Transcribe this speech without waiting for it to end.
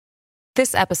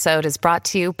This episode is brought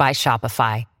to you by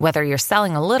Shopify. Whether you're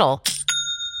selling a little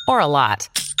or a lot,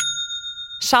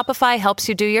 Shopify helps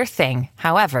you do your thing,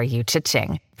 however you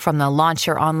cha-ching. From the launch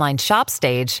your online shop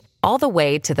stage, all the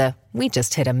way to the we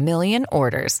just hit 1 million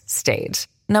orders stage.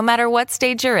 No matter what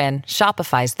stage you're in,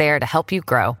 Shopify's there to help you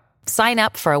grow. Sign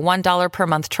up for a $1 per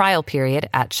month trial period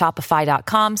at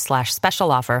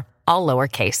shopify.com/special offer, all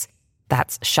lowercase.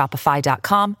 That's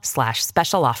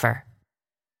shopify.com/special offer.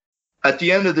 At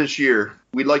the end of this year,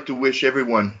 we'd like to wish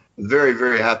everyone a very,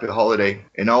 very happy holiday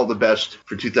and all the best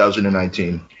for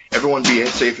 2019. Everyone be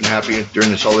safe and happy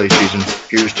during this holiday season.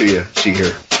 Here's to you. See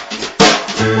here.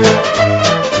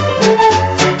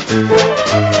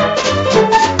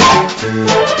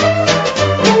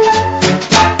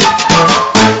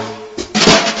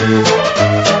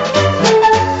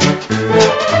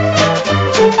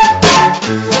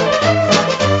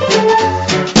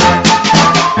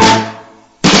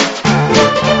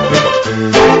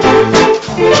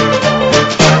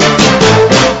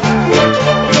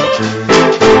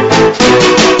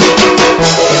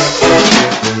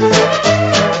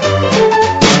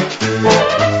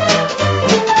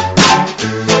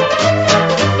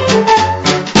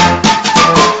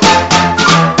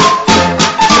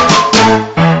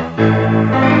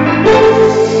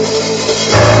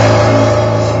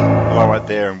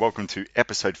 To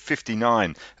episode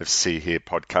 59 of See Here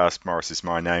podcast. Morris is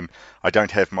my name. I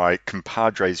don't have my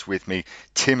compadres with me.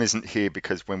 Tim isn't here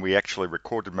because when we actually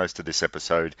recorded most of this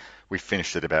episode, we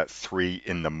finished at about 3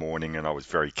 in the morning and I was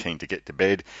very keen to get to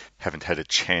bed. Haven't had a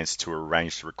chance to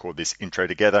arrange to record this intro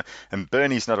together. And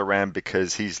Bernie's not around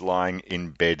because he's lying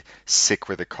in bed sick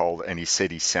with a cold and he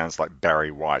said he sounds like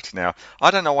Barry White. Now,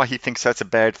 I don't know why he thinks that's a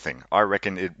bad thing. I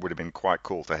reckon it would have been quite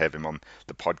cool to have him on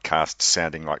the podcast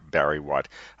sounding like Barry White.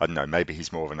 I don't know, maybe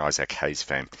he's more of an Isaac Hayes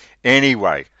fan.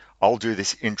 Anyway, I'll do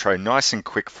this intro nice and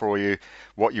quick for you.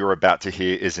 What you're about to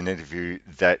hear is an interview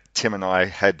that Tim and I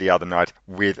had the other night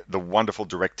with the wonderful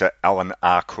director Allan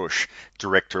Arkush,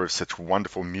 director of such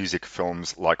wonderful music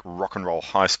films like Rock and Roll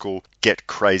High School, Get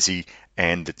Crazy,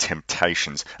 and The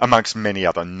Temptations, amongst many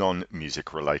other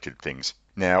non-music related things.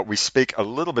 Now, we speak a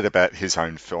little bit about his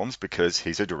own films because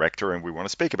he's a director and we want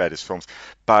to speak about his films,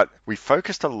 but we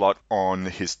focused a lot on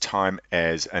his time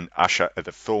as an usher at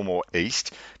the Fillmore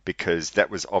East because that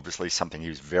was obviously something he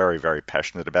was very, very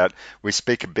passionate about. We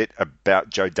speak a bit about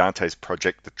Joe Dante's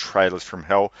project, The Trailers from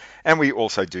Hell, and we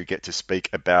also do get to speak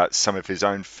about some of his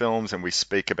own films and we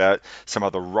speak about some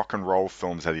other rock and roll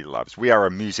films that he loves. We are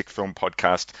a music film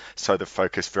podcast, so the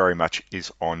focus very much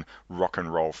is on rock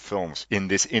and roll films in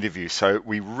this interview. So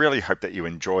we really hope that you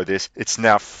enjoy this. It's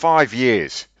now 5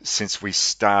 years since we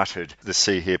started the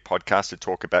See Here podcast to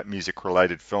talk about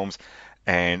music-related films,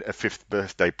 and a 5th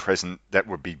birthday present that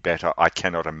would be better, I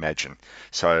cannot imagine.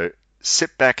 So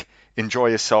sit back, enjoy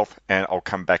yourself, and I'll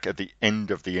come back at the end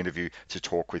of the interview to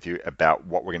talk with you about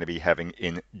what we're going to be having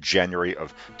in January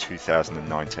of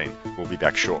 2019. We'll be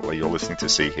back shortly. You're listening to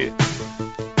See Here.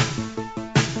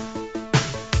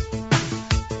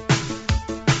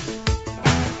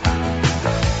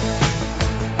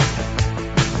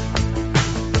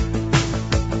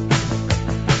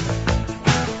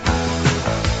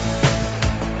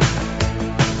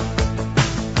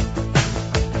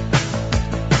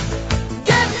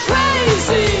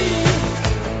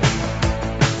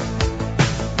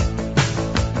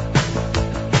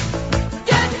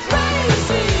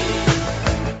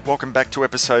 Welcome back to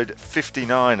episode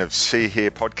 59 of See Here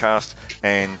podcast,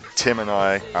 and Tim and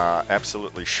I are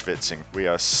absolutely schwitzing. We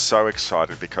are so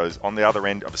excited because on the other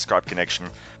end of a Skype connection,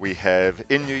 we have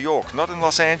in New York, not in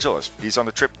Los Angeles. He's on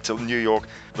a trip to New York,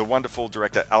 the wonderful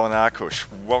director Allan Arkush.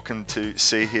 Welcome to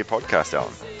See Here podcast,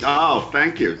 Allan. Oh,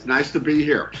 thank you. It's nice to be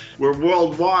here. We're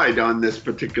worldwide on this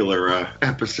particular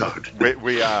episode.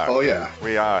 We are. Oh, yeah.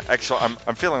 We are. Actually,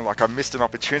 I'm feeling like I missed an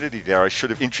opportunity there. I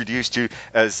should have introduced you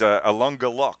as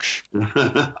Alunga Loksh.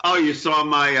 Oh, you saw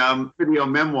my video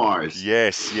memoirs.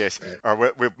 Yes.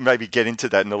 We'll maybe get into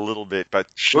that in a little bit. But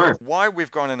sure. Why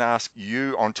we've gone and asked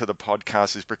you onto the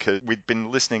podcast is because we've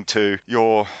been listening to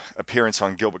your appearance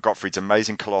on Gilbert Gottfried's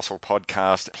amazing Colossal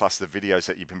podcast, plus the videos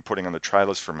that you've been putting on the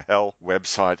Trailers from Hell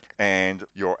website, and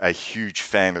you're a huge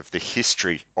fan of the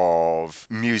history of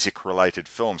music-related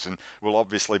films. And we'll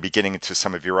obviously be getting into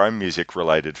some of your own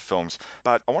music-related films.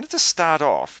 But I wanted to start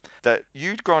off that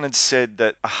you'd gone and said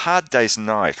that Hard Day's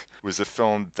Night was the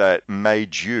film that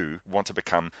made you want to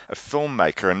become a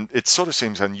filmmaker. And it sort of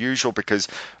seems unusual because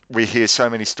we hear so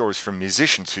many stories from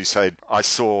musicians who say, I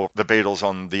saw the Beatles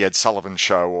on the Ed Sullivan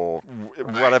Show, or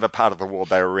whatever part of the world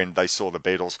they were in, they saw the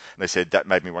Beatles and they said, that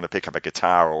made me want to pick up a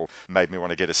guitar or made me want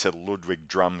to get a set of Ludwig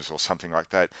drums or something like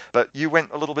that. But you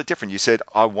went a little bit different. You said,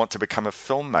 I want to become a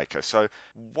filmmaker. So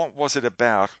what was it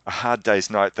about A Hard Day's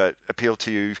Night that appealed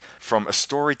to you from a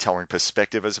storytelling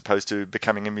perspective as opposed to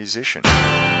becoming a musician?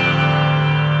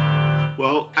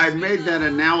 Well, I made that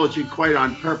analogy quite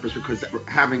on purpose because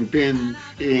having been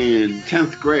in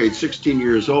 10th grade, 16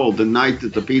 years old, the night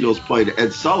that the Beatles played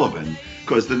Ed Sullivan,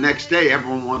 because the next day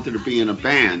everyone wanted to be in a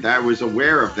band. I was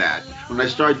aware of that. When I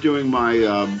started doing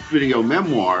my video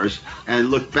memoirs and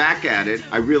look back at it,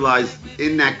 I realized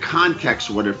in that context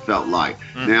what it felt like.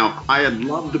 Now, I had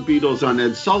loved the Beatles on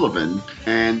Ed Sullivan,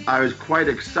 and I was quite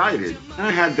excited. And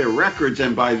I had their records,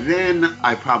 and by then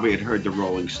I probably had heard the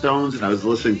Rolling Stones, and I was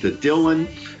listening to Dylan,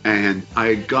 and I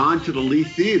had gone to the Lee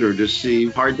Theater to see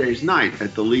Hard Day's Night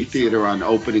at the Lee Theater on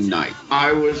opening night.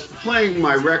 I was playing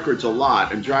my records a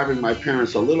lot and driving my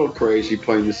parents a little crazy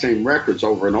playing the same records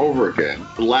over and over again,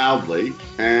 loudly,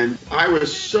 and I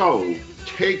was so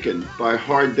taken by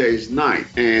Hard Day's Night.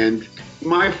 And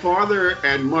my father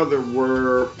and mother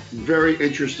were very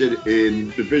interested in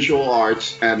the visual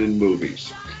arts and in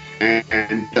movies.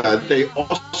 And they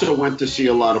also went to see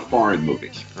a lot of foreign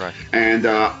movies. Right. And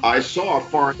I saw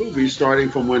foreign movies starting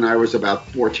from when I was about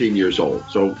 14 years old.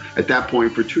 So at that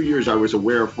point, for 2 years, I was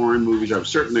aware of foreign movies. I was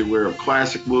certainly aware of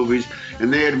classic movies.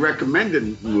 And they had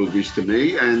recommended movies to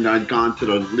me. And I'd gone to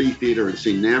the Lee Theater and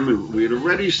seen them. And we had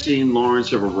already seen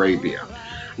Lawrence of Arabia,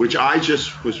 which I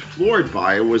just was floored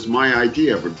by. It was my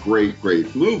idea of a great,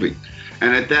 great movie.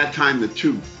 And at that time, the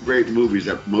two great movies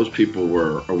that most people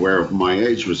were aware of my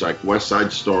age was like West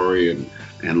Side Story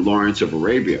and Lawrence of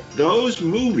Arabia. Those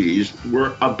movies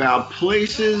were about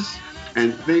places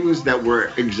and things that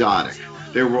were exotic.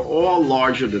 They were all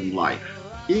larger than life.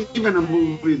 Even a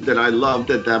movie that I loved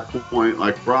at that point,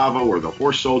 like Bravo or The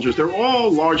Horse Soldiers, they're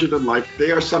all larger than life.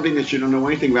 They are something that you don't know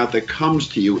anything about that comes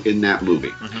to you in that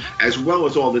movie, as well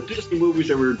as all the Disney movies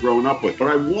that we were growing up with.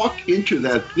 But I walked into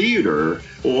that theater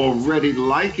already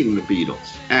liking the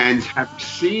Beatles and have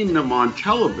seen them on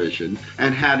television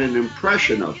and had an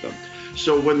impression of them.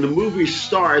 So when the movie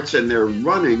starts and they're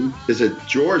running, is it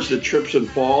George that trips and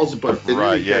falls? But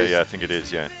right, yeah, I think it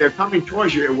is, yeah. They're coming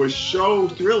towards you. It was so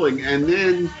thrilling. And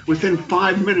then within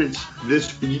 5 minutes,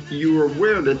 you were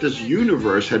aware that this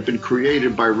universe had been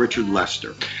created by Richard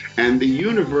Lester. And the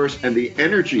universe and the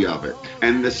energy of it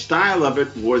and the style of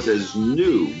it was as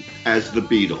new as the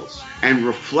Beatles and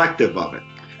reflective of it,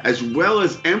 as well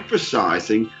as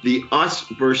emphasizing the us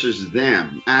versus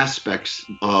them aspects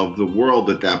of the world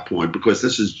at that point, because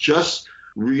this is just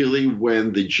really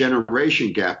when the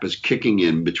generation gap is kicking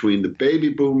in between the baby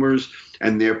boomers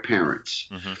and their parents.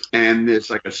 And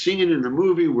there's like a scene in the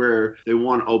movie where they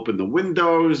want to open the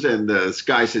windows and the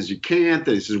guy says you can't,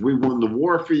 and he says we won the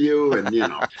war for you, and you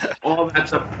know, all that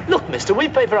stuff. Look, mister, we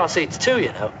pay for our seats too,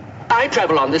 you know. I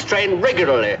travel on this train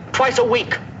regularly, twice a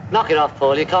week. Knock it off,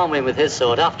 Paul. You can't win with his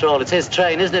sword. After all, it's his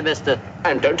train, isn't it, mister?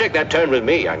 And don't take that turn with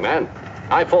me, young man.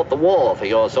 I fought the war for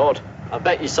your sort. I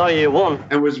bet you saw you won.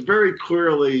 And was very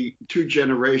clearly two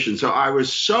generations. So I was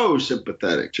so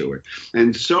sympathetic to it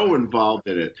and so involved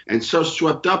in it and so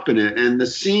swept up in it. And the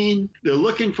scene, they're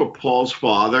looking for Paul's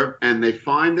father and they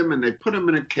find him and they put him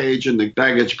in a cage in the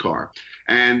baggage car.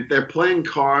 And they're playing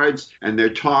cards and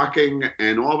they're talking.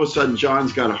 And all of a sudden,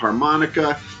 John's got a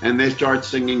harmonica and they start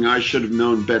singing I Should Have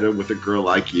Known Better with a Girl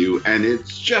Like You. And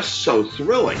it's just so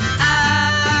thrilling. I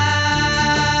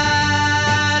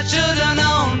should have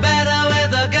known better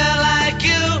with a girl like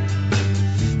you,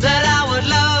 that I would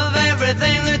love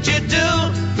everything that you do,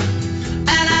 and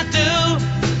I do,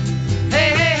 hey,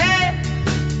 hey, hey,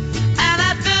 and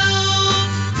I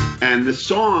do. And the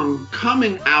song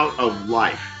coming out of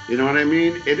life, you know what I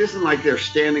mean? It isn't like they're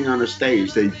standing on a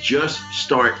stage. They just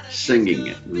start singing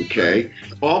it, okay?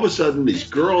 All of a sudden, these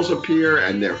girls appear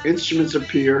and their instruments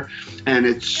appear, and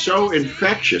it's so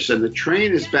infectious, and the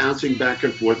train is bouncing back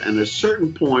and forth, and at a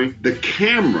certain point, the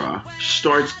camera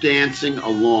starts dancing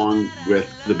along with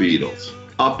the Beatles,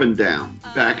 up and down,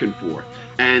 back and forth.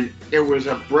 And it was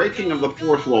a breaking of the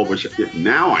fourth wall, which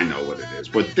now I know what it is,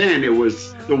 but then it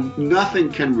was nothing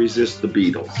can resist the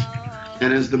Beatles.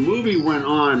 And as the movie went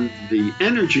on, the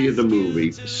energy of the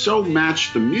movie so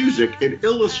matched the music, it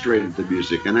illustrated the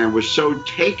music. And I was so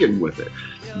taken with it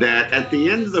that at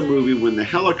the end of the movie, when the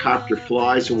helicopter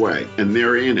flies away and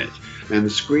they're in it, and the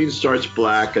screen starts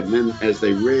black, and then as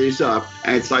they raise up,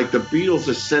 and it's like the Beatles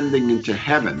ascending into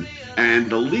heaven, and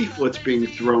the leaflets being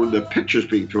thrown, the pictures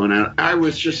being thrown out. I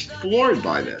was just floored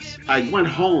by this. I went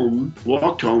home,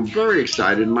 walked home, very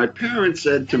excited. My parents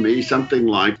said to me something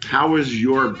like, "How was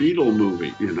your Beatle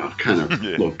movie?" You know, kind of a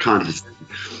little condescending.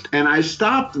 And I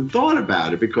stopped and thought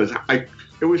about it because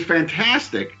it was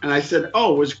fantastic. And I said,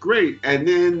 "Oh, it was great." And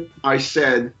then I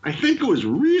said, "I think it was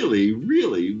really,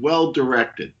 really well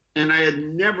directed." And I had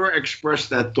never expressed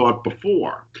that thought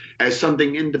before as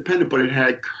something independent, but it had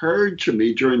occurred to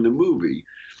me during the movie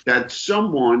that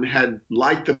someone had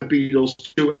liked the Beatles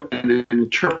too and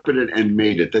interpreted and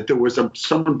made it, that there was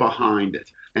someone behind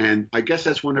it. And I guess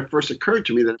that's when it first occurred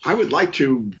to me that I would like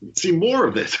to see more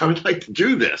of this. I would like to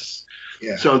do this.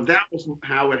 Yeah. So that was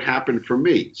how it happened for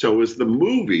me. So it was the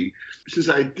movie. Since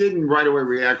I didn't right away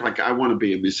react like I want to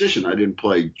be a musician, I didn't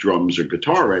play drums or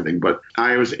guitar or anything, but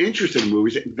I was interested in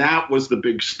movies. That was the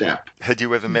big step. Had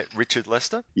you ever met Richard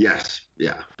Lester? Yes.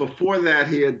 Yeah. Before that,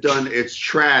 he had done It's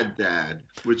Trad Dad,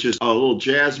 which is a little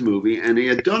jazz movie, and he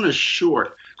had done a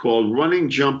short called Running,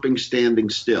 Jumping, Standing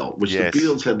Still, which the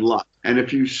Beatles had loved. And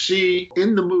if you see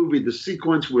in the movie the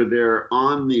sequence where they're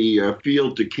on the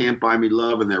field to Can't Buy Me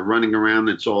Love and they're running around,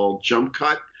 it's all jump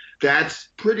cut. That's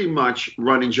pretty much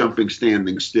Running, Jumping,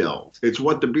 Standing Still. It's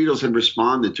what the Beatles had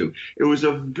responded to. It was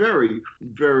a very,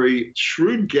 very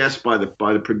shrewd guess by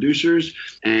the producers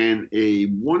and a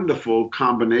wonderful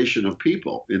combination of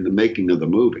people in the making of the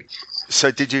movie. So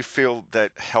did you feel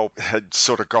that help had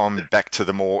sort of gone back to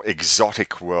the more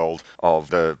exotic world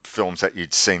of the films that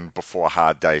you'd seen before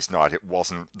Hard Day's Night? It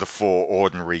wasn't the four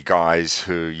ordinary guys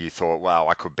who you thought, wow,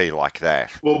 I could be like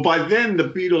that. Well, by then, the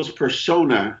Beatles'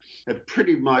 persona had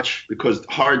pretty much, because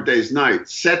Hard Day's Night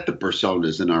set the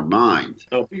personas in our mind.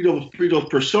 The Beatles'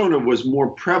 persona was more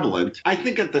prevalent. I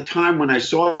think at the time when I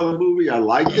saw the movie, I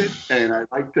liked it. And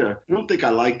I don't think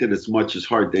I liked it as much as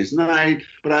Hard Day's Night,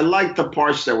 but I liked the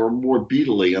parts that were more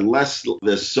Beatle-y and less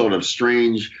this sort of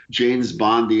strange James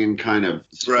Bondian kind of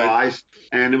spies. Right.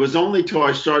 And it was only till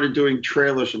I started doing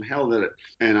Trailers from Hell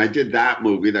and I did that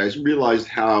movie that I realized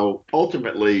how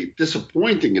ultimately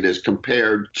disappointing it is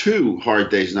compared to Hard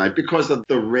Day's Night because of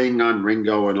the ring on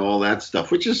Ringo and all that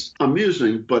stuff, which is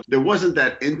amusing, but there wasn't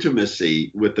that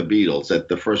intimacy with the Beatles that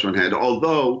the first one had,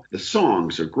 although the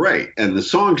songs are great and the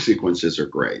song sequences are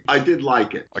great. I did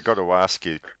like it. I got to ask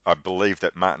you, I believe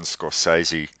that Martin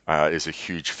Scorsese is a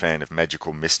huge fan of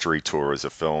Magical Mystery Tour as a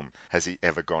film. Has he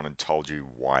ever gone and told you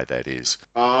why that is?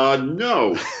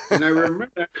 No. And I remember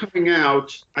that coming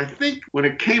out, I think when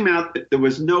it came out, there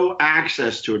was no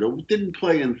access to it. It didn't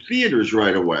play in theaters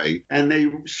right away. And they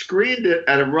screened it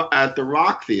at the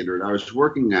Rock Theater that I was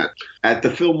working at the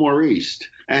Fillmore East.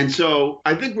 And so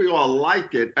I think we all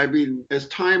liked it. I mean, as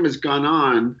time has gone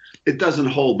on, it doesn't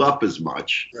hold up as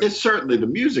much. Right. It's certainly the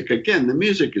music. Again, the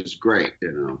music is great,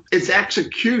 you know. Its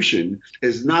execution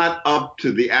is not up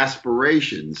to the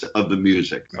aspirations of the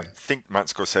music. I think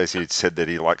Martin Scorsese had said that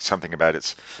he liked something about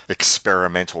its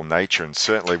experimental nature. And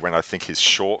certainly when I think his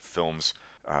short films,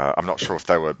 I'm not sure if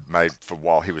they were made for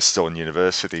while he was still in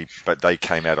university, but they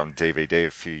came out on DVD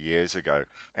a few years ago.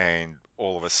 And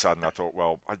all of a sudden I thought,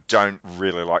 well, I don't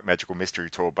really like Magical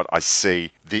Mystery Tour, but I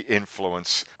see the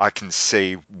influence. I can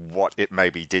see what it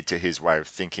maybe did to his way of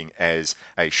thinking as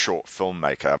a short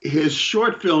filmmaker. His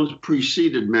short films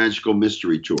preceded Magical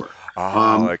Mystery Tour.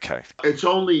 Oh, okay. It's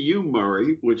Only You,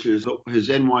 Murray, which is his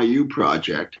NYU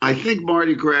project. I think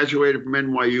Marty graduated from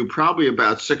NYU probably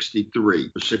about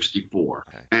 63 or 64.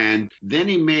 Okay. And then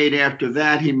he made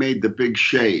The Big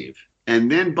Shave.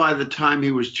 And then by the time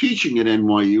he was teaching at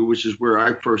NYU, which is where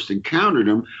I first encountered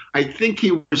him, I think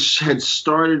he had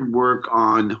started work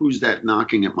on Who's That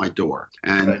Knocking at My Door?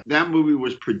 And that movie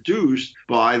was produced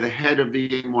by the head of the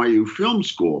NYU Film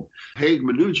School, Haig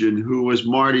Manoogian, who was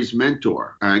Marty's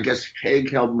mentor. I guess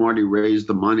Haig helped Marty raise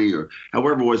the money or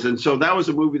however it was. And so that was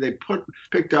a movie they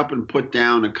picked up and put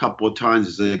down a couple of times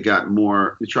as they got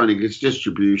more, trying to get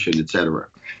distribution, etc.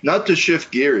 Not to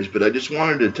shift gears, but I just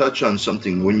wanted to touch on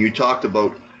something. When you talked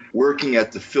about working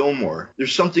at the Fillmore,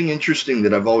 there's something interesting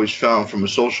that I've always found from a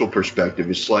social perspective.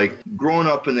 It's like growing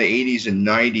up in the 80s and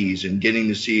 90s and getting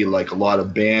to see like a lot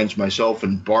of bands, myself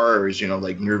in bars, you know,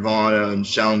 like Nirvana and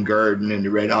Soundgarden and the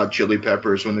Red Hot Chili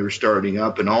Peppers when they were starting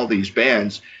up and all these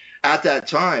bands. At that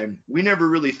time, we never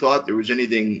really thought there was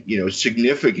anything, you know,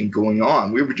 significant going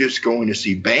on. We were just going to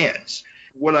see bands.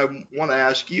 what I want to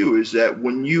ask you is that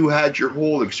when you had your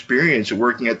whole experience of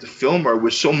working at the Fillmore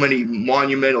with so many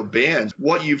monumental bands,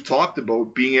 what you've talked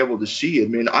about being able to see, I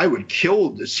mean, I would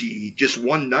kill to see just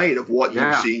one night of what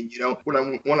you've seen. You know, what I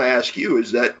want to ask you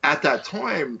is that at that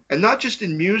time, and not just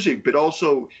in music, but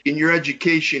also in your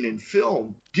education in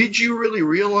film, did you really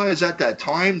realize at that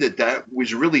time that that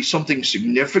was really something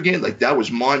significant, like that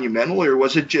was monumental, or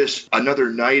was it just another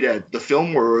night at the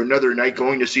Fillmore or another night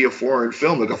going to see a foreign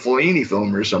film, like a Fellini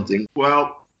film or something?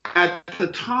 Well, at the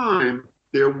time,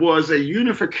 there was a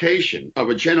unification of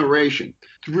a generation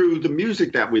through the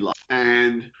music that we liked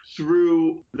and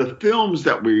through the films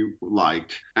that we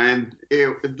liked. And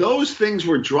those things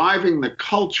were driving the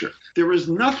culture. There is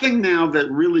nothing now that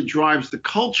really drives the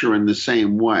culture in the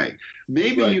same way.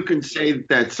 Maybe you can say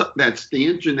that's the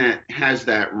internet has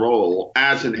that role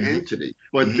as an entity,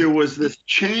 but there was this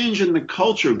change in the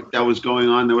culture that was going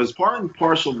on. There was part and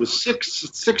parcel of the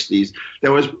 60s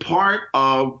that was part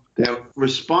of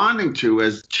responding to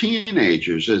as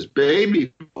teenagers, as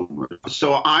baby boomers.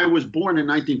 So I was born in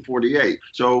 1948.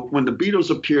 So when the Beatles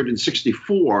appeared in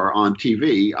 64 on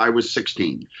TV, I was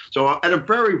 16. So at a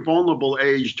very vulnerable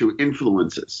age to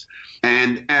influences.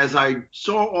 And as I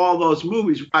saw all those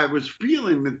movies, I was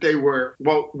feeling that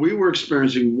what we were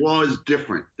experiencing was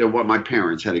different than what my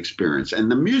parents had experienced.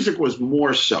 And the music was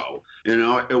more so,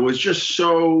 it was just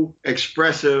so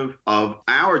expressive of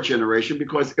our generation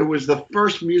because it was the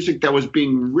first music that was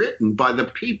being written by the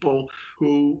people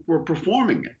who were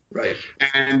performing it. Right.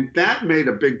 And that made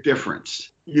a big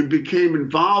difference. You became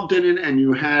involved in it and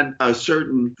you had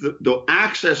the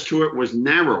access to it was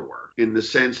narrower in the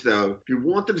sense that if you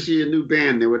wanted to see a new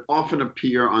band, they would often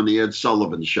appear on the Ed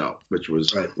Sullivan Show, which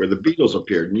was where the Beatles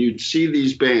appeared. And you'd see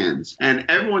these bands and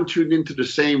everyone tuned into the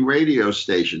same radio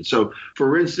station. So,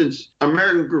 for instance,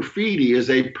 American Graffiti is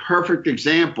a perfect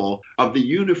example of the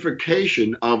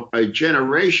unification of a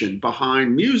generation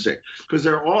behind music because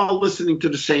they're all listening to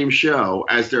the same show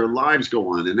as their lives go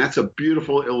on. And that's a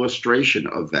beautiful illustration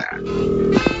of that.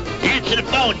 Answer the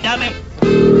phone, dummy.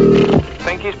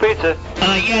 Pinky's Pizza.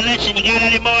 Yeah, listen, you got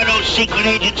any more of those secret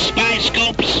agent spy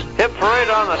scopes? Hip parade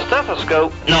on the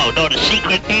stethoscope. No, the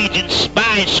secret agent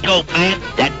spy scope, man.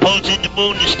 That pulls in the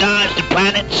moon, the stars, the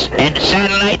planets, and the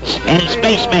satellites, and the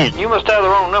spacemen. You must have the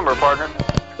wrong number, partner.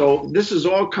 So this is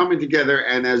all coming together,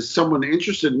 and as someone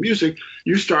interested in music,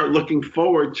 you start looking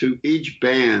forward to each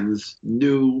band's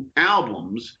new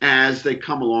albums as they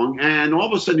come along, and all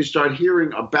of a sudden you start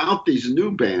hearing about these new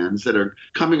bands that are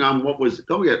coming on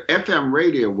FM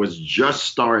radio was just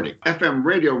starting. FM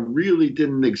radio really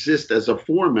didn't exist as a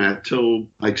format till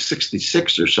like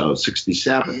 66 or so,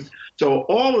 67. So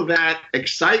all of that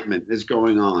excitement is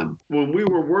going on. When we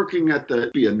were working at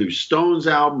a new Stones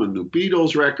album, a new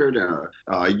Beatles record,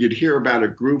 you'd hear about a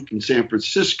group from San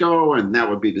Francisco, and that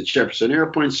would be the Jefferson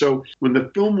Airplane. So when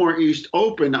the Fillmore East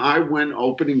opened, I went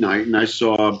opening night, and I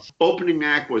saw opening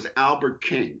act was Albert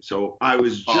King. So I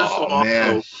was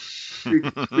just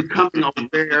becoming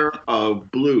aware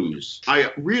of blues.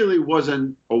 I really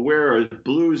wasn't aware of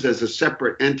blues as a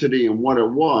separate entity and what it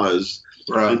was.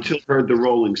 Until I heard the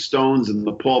Rolling Stones and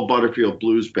the Paul Butterfield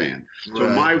Blues Band. So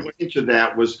my way to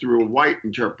that was through a white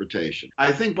interpretation.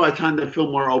 I think by the time the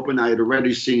Fillmore opened, I had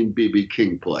already seen B.B.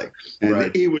 King play.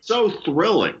 And he was so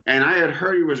thrilling. And I had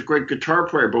heard he was a great guitar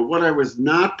player, but what I was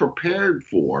not prepared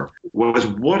for was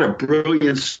what a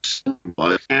brilliant song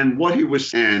was. And what he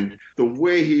was and the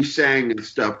way he sang and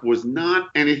stuff was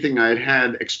not anything I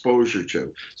had exposure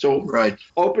to. So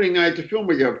opening night to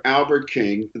Fillmore, you have Albert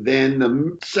King. Then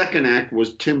the second act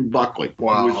was Tim Buckley, who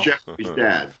was Jeffrey's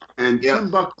dad. And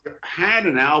Tim Buckley had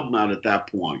an album out at that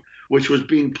point, which was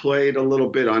being played a little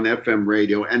bit on FM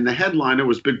radio. And the headliner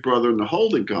was Big Brother and the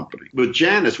Holding Company with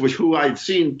Janis, who I'd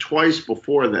seen twice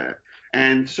before that.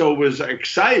 And so it was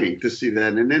exciting to see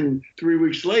that. And then 3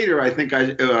 weeks later, I think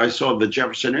I saw the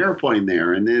Jefferson Airplane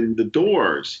there, and then the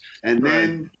Doors. And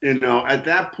then, at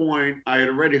that point, I had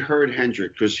already heard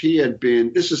Hendrix because he had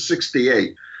been, this is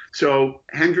 68. So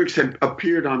Hendrix had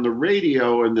appeared on the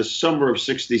radio in the summer of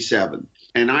 67.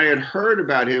 And I had heard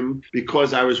about him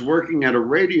because I was working at a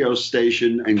radio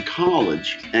station in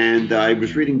college. And I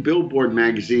was reading Billboard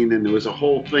magazine, and there was a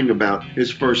whole thing about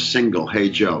his first single, Hey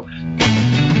Joe.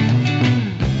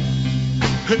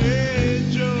 Hey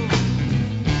Joe,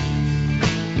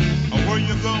 where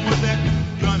you going with that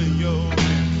gun of yours?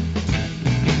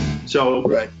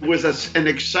 So it was an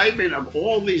excitement of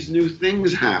all these new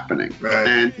things happening.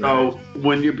 And so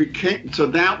when you became, so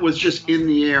that was just in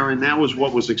the air, and that was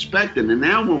what was expected. And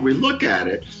now when we look at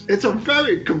it, it's a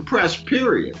very compressed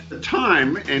period. The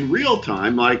time, in real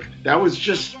time, like that was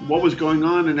just what was going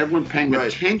on, and everyone paying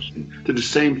attention to the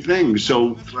same thing.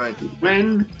 So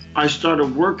when I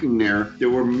started working there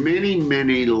were many,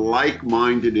 many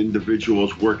like-minded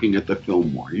individuals working at the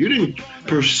Fillmore. You didn't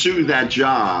pursue that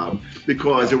job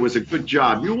because it was a good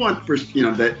job. You want,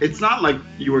 that it's not like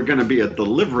you were going to be a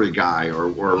delivery guy or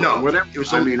whatever. It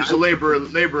was a labor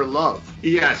of love.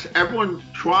 Yes, everyone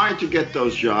tried to get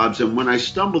those jobs, and when I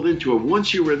stumbled into it,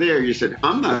 once you were there, you said,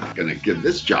 I'm not going to give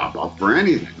this job up for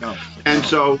anything.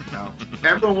 So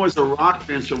everyone was a rock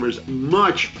fan, so there was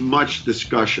much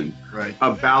discussion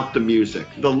about the music.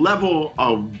 The level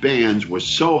of bands was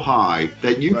so high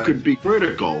that you could be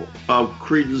critical of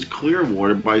Creedence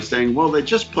Clearwater by saying, well, they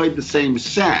just played the same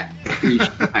set each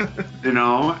night,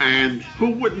 and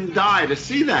who wouldn't die to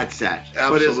see that set?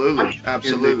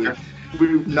 Absolutely.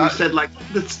 We said, like,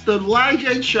 the Live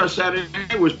Aid show Saturday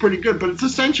night was pretty good, but it's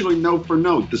essentially note for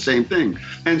note the same thing.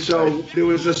 And so there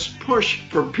was this push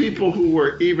for people who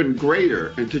were even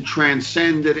greater and to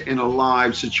transcend it in a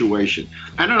live situation.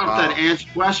 I don't know if that answers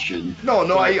the question. No,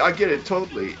 I get it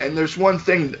totally. And there's one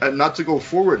thing, not to go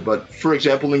forward, but for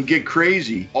example, in Get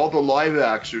Crazy, all the live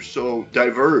acts are so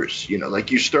diverse.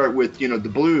 Like you start with, the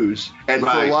blues. And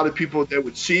for a lot of people that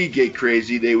would see Get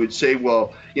Crazy, they would say,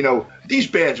 well, these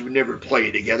bands would never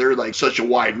play together, like such a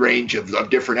wide range of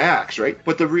different acts, right?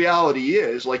 But the reality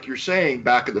is, like you're saying,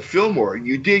 back at the Fillmore,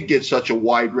 you did get such a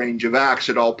wide range of acts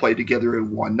that all played together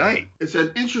in one night. It's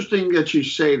interesting that you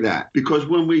say that, because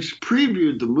when we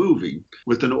previewed the movie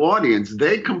with an audience,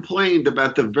 they complained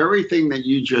about the very thing that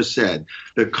you just said.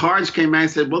 The cards came out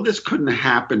and said, well, this couldn't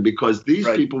happen because these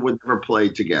people would never play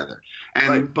together.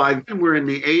 And by then we're in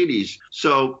the 80s.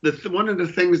 So one of the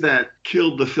things that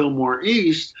killed the Fillmore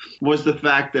East was the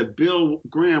fact that Bill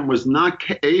Graham was not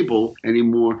able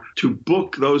anymore to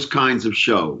book those kinds of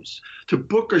shows. To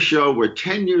book a show where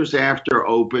 10 years after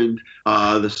opened,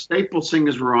 the Staple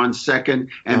Singers were on second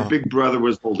and Big Brother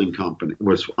was holding company,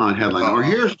 was on headline. Or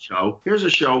here's a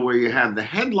show where you have the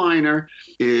headliner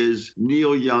is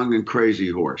Neil Young and Crazy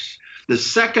Horse. The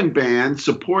second band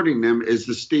supporting them is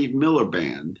the Steve Miller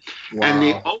Band. And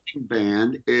the opening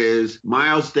band is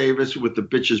Miles Davis with the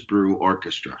Bitches Brew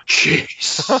Orchestra.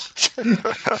 Jeez.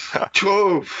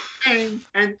 and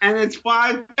it's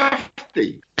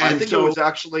 550. I think it was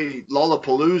actually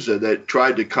Lollapalooza that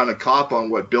tried to kind of cop on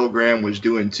what Bill Graham was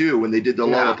doing too when they did the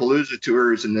Lollapalooza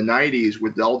tours in the 90s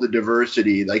with all the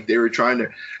diversity. Like they were trying to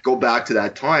go back to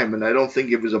that time, and I don't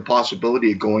think it was a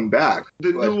possibility of going back.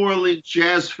 The New Orleans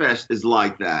Jazz Fest is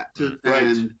like that.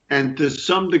 And to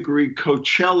some degree,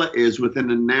 Coachella is within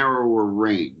a narrower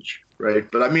range. Right.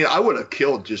 But I mean, I would have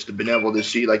killed just to been able to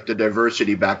see like the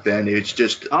diversity back then. It's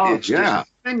just, The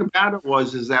thing about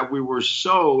it is that we were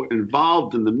so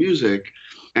involved in the music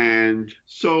and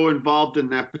so involved in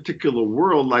that particular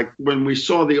world. Like when we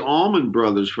saw the Allman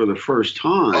Brothers for the first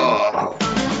time.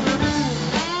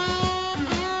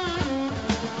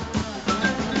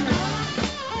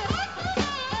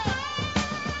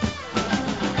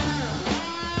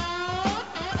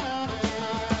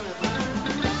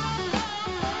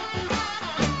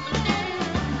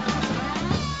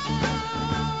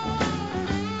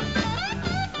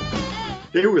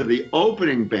 They were the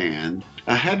opening band.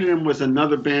 Ahead of them was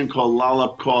another band called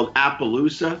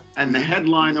Appaloosa, and the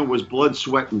headliner was Blood,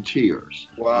 Sweat, and Tears.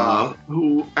 Wow.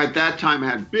 Who at that time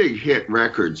had big hit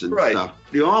records and stuff.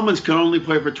 The Allmans could only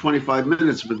play for 25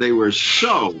 minutes, but they were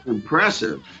so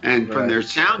impressive. And from their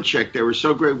sound check, they were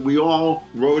so great. We all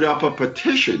wrote up a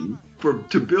petition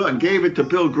to Bill and gave it to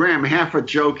Bill Graham, half a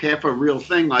joke, half a real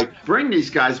thing, like, bring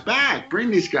these guys back.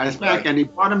 And he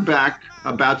brought them back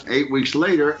about 8 weeks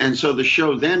later. And so the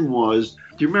show then was,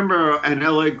 do you remember an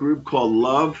LA group called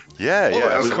Love? Yeah,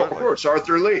 of course,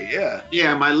 Arthur Lee,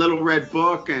 Yeah, My Little Red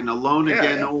Book and Alone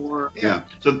Again.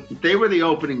 So they were the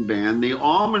opening band. The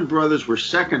Allman Brothers were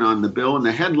second on the bill, and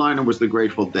the headliner was the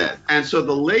Grateful Dead. And so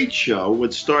the late show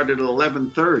would start at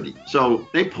 11:30. So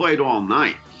they played all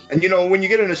night. And, when you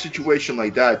get in a situation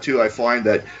like that, too, I find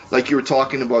that, like you were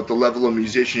talking about the level of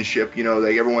musicianship,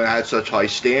 like everyone had such high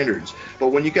standards. But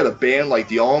when you get a band like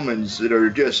the Allmans that are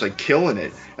just, like, killing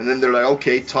it, and then they're like,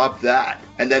 okay, top that.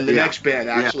 And then the next band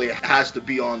actually has to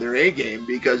be on their A game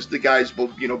because the guys,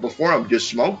 before them just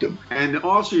smoked them. And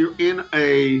also you're in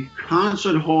a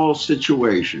concert hall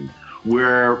situation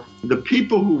where the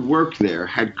people who worked there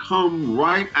had come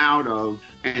right out of,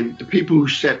 and the people who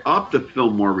set up the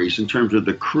Fillmore East in terms of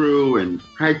the crew and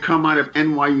had come out of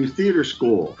NYU Theater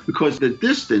School, because the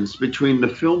distance between the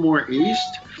Fillmore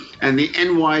East and the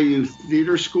NYU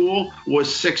Theater School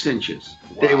was 6 inches.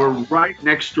 Wow. They were right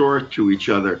next door to each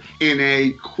other in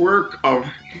a quirk of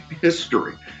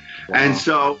history. Wow. And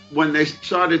so when they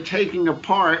started taking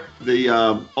apart the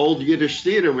old Yiddish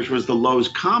theater, which was the Lowe's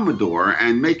Commodore,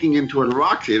 and making into a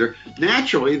rock theater,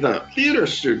 naturally the theater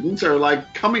students are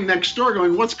like coming next door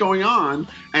going, what's going on?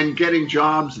 And getting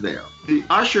jobs there. The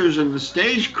ushers and the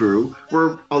stage crew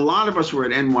a lot of us were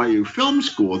at NYU Film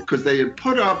School because they had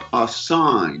put up a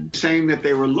sign saying that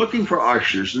they were looking for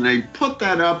ushers, and they put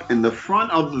that up in the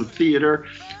front of the theater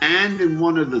and in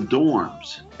one of the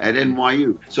dorms at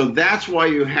NYU. So that's why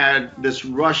you had this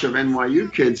rush of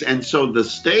NYU kids. And so the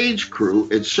stage crew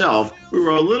itself, we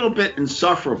were a little bit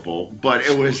insufferable, but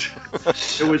it was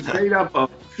made up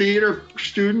of theater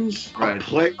students, right,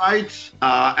 playwrights,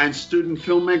 and student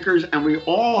filmmakers, and we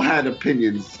all had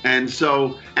opinions. And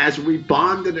so as we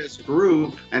bonded as a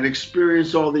group and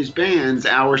experienced all these bands,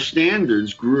 our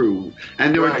standards grew.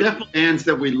 And there were definitely bands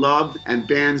that we loved and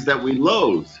bands that we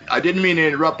loathed. I didn't mean to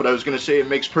interrupt, but I was going to say it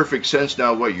makes perfect sense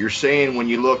now what you're saying when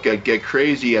you look at Get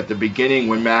Crazy at the beginning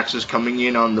when Max is coming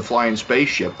in on the flying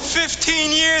spaceship.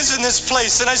 15 years in this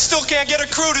place, and I still can't get a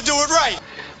crew to do it right.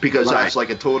 Because that's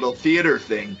like a total theater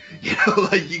thing. You know,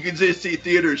 like you can just see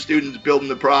theater students building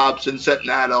the props and setting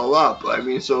that all up. I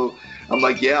mean, so I'm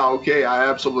like, yeah, okay, I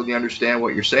absolutely understand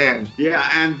what you're saying. Yeah,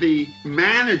 and the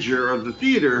manager of the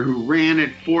theater who ran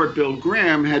it for Bill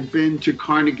Graham had been to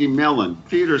Carnegie Mellon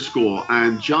Theater School,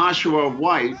 and Joshua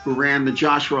White, who ran the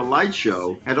Joshua Light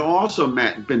Show, had also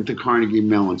been to Carnegie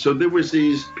Mellon. So there was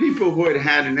these people who had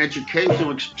had an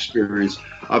educational experience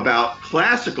about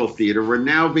classical theater were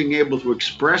now being able to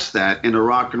express that in a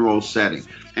rock and roll setting.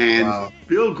 And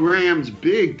Bill Graham's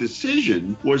big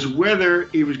decision was whether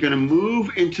he was going to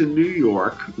move into New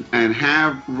York and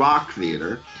have rock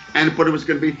theater, but it was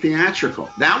going to be theatrical.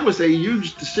 That was a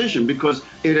huge decision because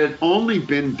it had only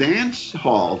been dance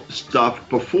hall stuff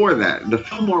before that. The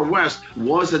Fillmore West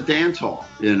was a dance hall,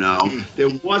 you know. There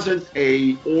wasn't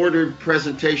a ordered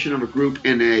presentation of a group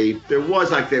there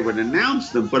was like they would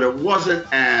announce them, but it wasn't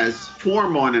as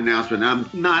formal an announcement. I'm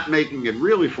not making it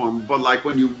really formal, but like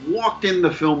when you walked in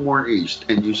the Fillmore East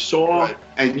and you saw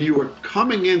and you were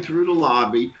coming in through the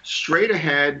lobby, straight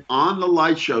ahead on the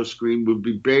light show screen would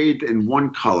be bathed in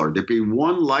one color. There'd be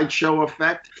one light show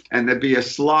effect, and there'd be a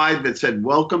slide that said,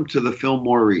 "Welcome to the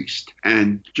Fillmore East,"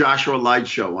 and Joshua Light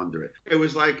Show under it. It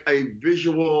was like a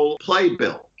visual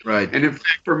playbill. Right. And in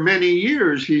fact, for many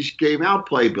years, he gave out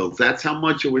playbills. That's how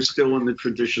much it was still in the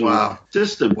traditional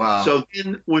system. Wow. So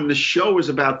then when the show was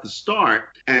about to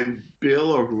start and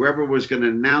Bill or whoever was going to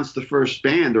announce the first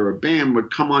band or a band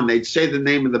would come on, they'd say the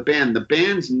name of the band. The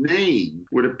band's name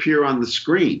would appear on the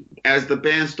screen. As the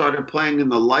band started playing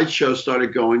and the light show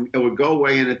started going, it would go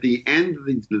away. And at the end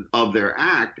of their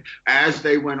act, as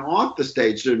they went off the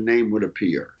stage, their name would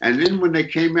appear. And then when they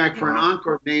came back for an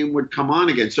encore, name would come on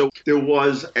again. So there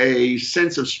was a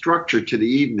sense of structure to the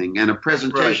evening and a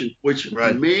presentation which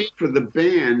made for the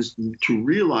bands to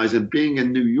realize that being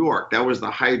in New York, that was the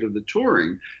height of the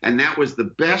touring, and that was the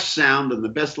best sound and the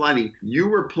best lighting. You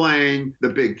were playing the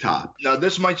big top. Now,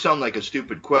 this might sound like a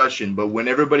stupid question, but when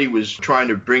everybody was trying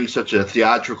to bring such a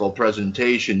theatrical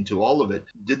presentation to all of it,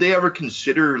 did they ever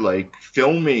consider like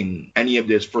filming any of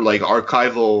this for like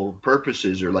archival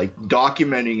purposes or like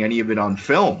documenting any of it on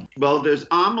film? Well, there's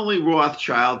Amelie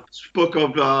Rothschild's book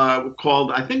of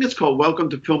I think it's called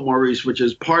Welcome to Fillmore East, which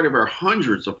is part of her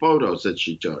hundreds of photos that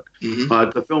she took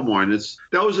at the Fillmore. And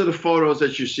those are the photos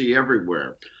that you see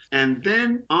everywhere. And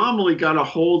then Amelie got a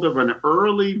hold of an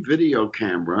early video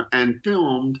camera and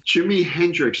filmed Jimi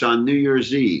Hendrix on New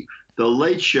Year's Eve. The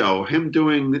Late Show, him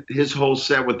doing his whole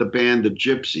set with the band of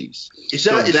Gypsies. Is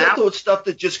that the stuff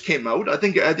that just came out? I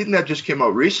think that just came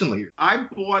out recently. I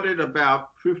bought it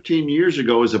about 15 years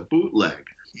ago as a bootleg.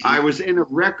 I was in a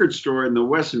record store in the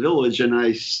West Village, and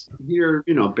I hear,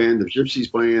 Band of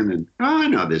Gypsies playing, and I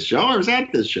know this show. I was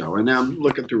at this show, and now I'm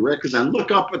looking through records. I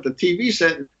look up at the TV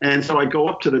set, and so I go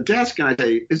up to the desk, and I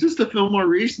say, "Is this the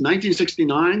Fillmore East,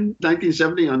 1969,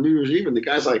 1970 on New Year's Eve?" And the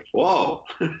guy's like, "Whoa!"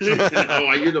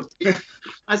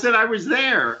 I said, "I was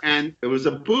there," and it was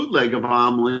a bootleg of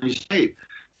Amelie's tape.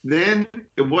 Then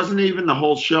it wasn't even the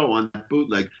whole show on that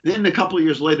bootleg. Then a couple of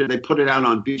years later, they put it out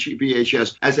on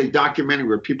VHS as a documentary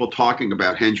with people talking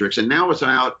about Hendrix. And now it's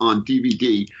out on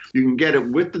DVD. You can get it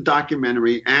with the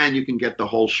documentary and you can get the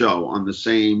whole show on the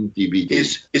same DVD.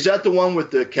 Is that the one with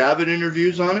the cabin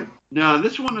interviews on it? No,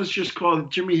 this one is just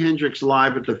called Jimi Hendrix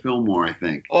Live at the Fillmore, I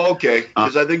think. Oh, okay,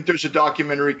 because I think there's a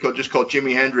documentary called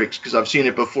Jimi Hendrix, because I've seen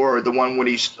it before, the one when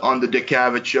he's on the Dick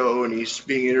Cavett show and he's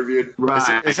being interviewed.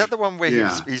 Right. Is that the one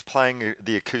where he's playing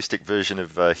the acoustic version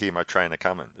of Hear My Train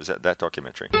A-Comin'? Is that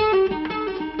documentary?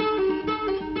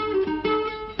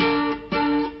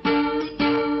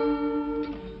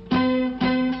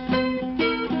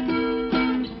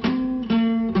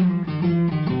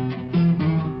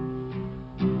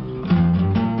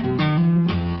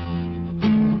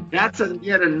 That's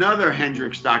yet another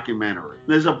Hendrix documentary.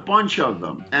 There's a bunch of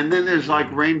them. And then there's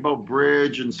like Rainbow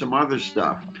Bridge and some other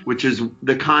stuff, which is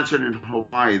the concert in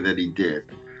Hawaii that he did.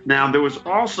 Now, there was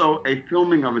also a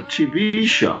filming of a TV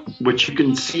show, which you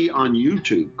can see on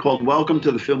YouTube, called Welcome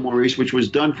to the Fillmore East, which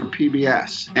was done for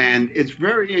PBS. And it's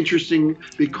very interesting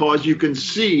because you can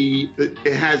see that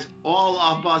it has all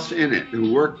of us in it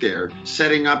who worked there,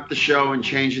 setting up the show and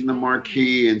changing the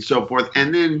marquee and so forth.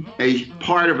 And then a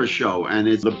part of a show, and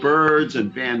it's the Byrds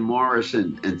and Van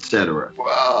Morrison, etc.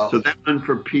 Wow. So that one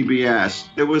for PBS.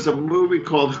 There was a movie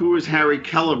called Who is Harry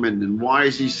Kellerman and Why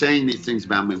is he saying these things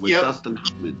about me with Dustin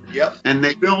Hoffman. Yep. And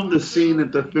they filmed a scene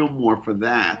at the Fillmore for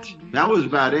that. That was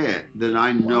about it that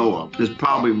I know of. There's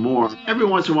probably more. Every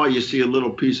once in a while you see a little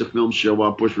piece of film show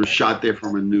up, which was shot there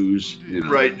from a news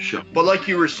show. But like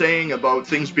you were saying about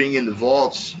things being in the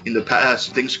vaults in the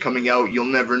past, things coming out, you'll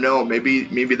never know.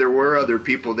 Maybe there were other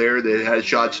people there that had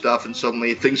shot stuff and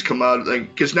suddenly things come out.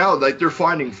 Because now they're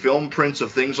finding film prints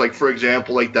of things like, for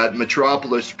example, like that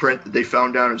Metropolis print that they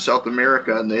found down in South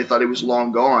America and they thought it was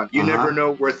long gone. You never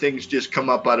know where things just come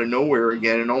up out of nowhere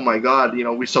again. And oh my God,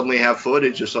 we suddenly have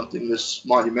footage of something this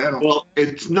monumental. Well,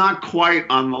 it's not quite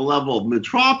on the level of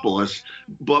Metropolis,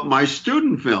 but my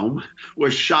student film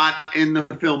was shot in the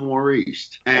Fillmore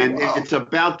East. And it's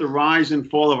about the rise and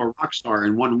fall of a rock star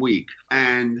in 1 week.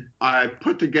 And I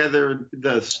put together,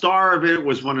 the star of it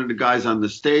was one of the guys on the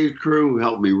stage crew who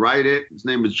helped me write it. His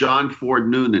name was John Ford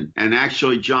Noonan. And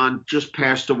actually, John just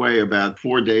passed away about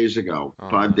 5 days ago.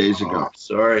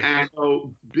 Sorry. And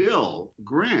so Bill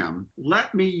Graham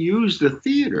let me use the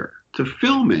theater to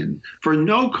film in for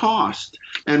no cost.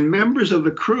 And members of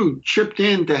the crew chipped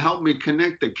in to help me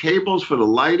connect the cables for the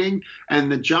lighting, and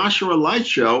the Joshua Light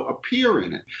Show appear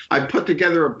in it. I put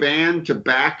together a band to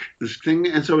back this thing,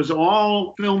 and so it was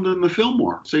all filmed in the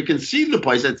Fillmore. So you can see the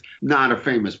place. It's not a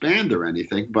famous band or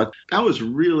anything, but that was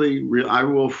really, I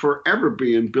will forever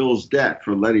be in Bill's debt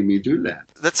for letting me do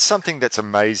that. That's something that's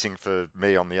amazing for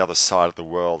me on the other side of the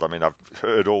world. I mean, I've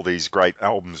heard all these great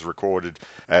albums recorded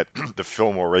at the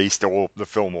Fillmore East or the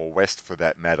Fillmore West for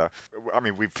that matter. I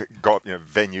mean, we've got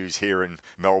venues here in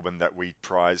Melbourne that we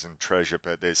prize and treasure,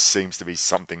 but there seems to be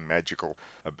something magical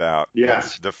about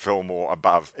the Fillmore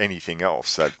above anything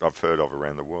else that I've heard of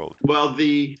around the world. Well,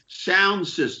 the sound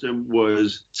system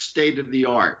was state of the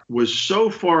art, was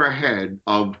so far ahead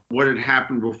of what had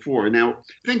happened before. Now,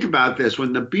 think about this.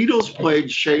 When the Beatles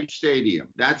played Shea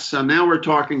Stadium, that's now we're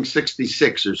talking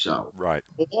 66 or so. Right.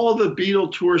 All the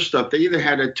Beatle tour stuff, they either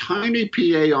had a tiny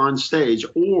PA on stage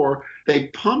or they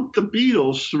pumped the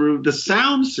Beatles through the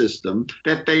sound system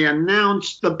that they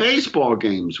announced the baseball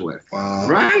games with. Wow.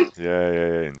 Right?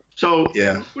 Yeah. So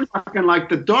we're talking like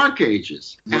the Dark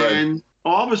Ages. Right. And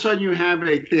all of a sudden you have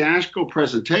a theatrical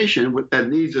presentation that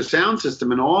needs a sound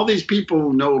system, and all these people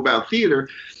who know about theater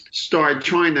start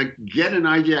trying to get an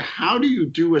idea, how do you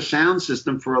do a sound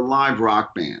system for a live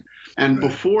rock band? And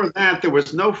before that, there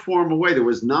was no formal way. There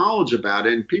was knowledge about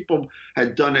it, and people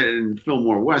had done it in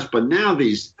Fillmore West. But now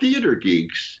these theater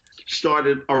geeks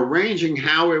started arranging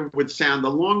how it would sound,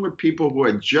 along with people who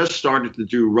had just started to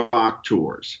do rock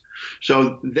tours.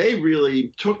 So they really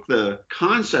took the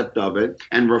concept of it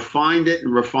and refined it,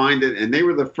 and they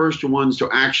were the first ones to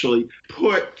actually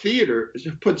put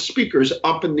speakers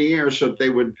up in the air so that they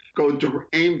would go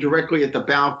aim directly at the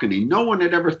balcony. No one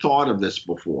had ever thought of this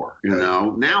before.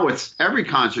 Now it's every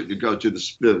concert you go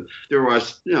to. There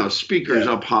are speakers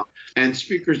up high and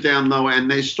speakers down low, and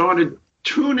they started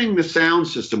tuning the sound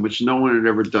system, which no one had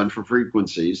ever done for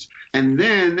frequencies. And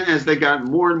then as they got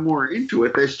more and more into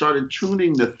it, they started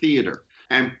tuning the theater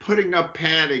and putting up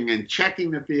padding and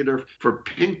checking the theater for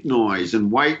pink noise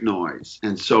and white noise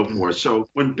and so forth. So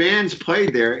when bands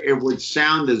played there, it would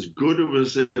sound as good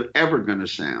as it was ever going to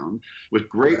sound with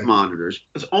great monitors.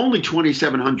 It's only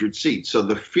 2,700 seats, so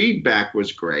the feedback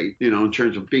was great, in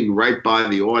terms of being right by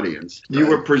the audience. You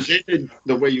were presented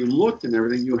the way you looked and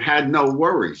everything. You had no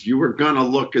worries. You were going to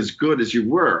look as good as you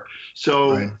were.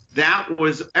 So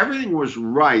everything was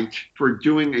right for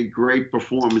doing a great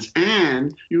performance.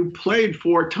 And you played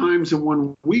 4 times in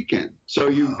one weekend. So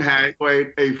you had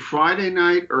played a Friday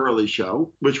night early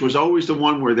show, which was always the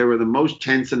one where they were the most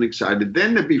tense and excited.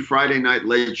 Then there'd be Friday night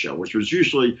late show, which was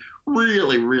usually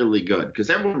really, really good because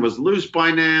everyone was loose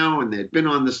by now and they'd been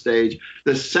on the stage.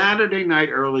 The Saturday night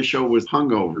early show was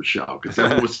hungover show because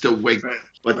everyone was still waking.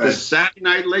 But the Saturday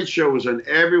night late show was when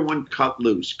everyone cut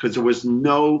loose because there was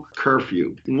no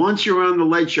curfew. Once you're on the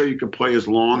late show, you could play as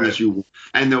long as you want.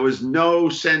 And there was no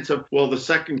sense of, well, the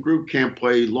second group can't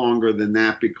play longer than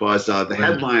that because the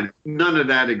headliner, none of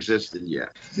that existed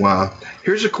yet. Wow.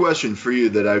 Here's a question for you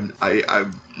that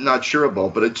I'm not sure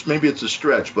about, but maybe it's a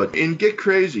stretch. But in Get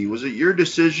Crazy, was it your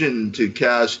decision to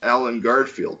cast Allan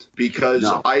Garfield? Because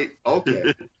I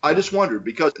just wondered,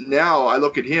 because now I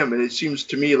look at him and it seems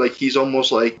to me like he's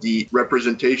almost like the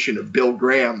representation of Bill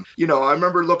Graham. You know, I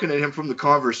remember looking at him from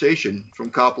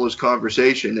Coppola's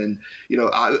Conversation,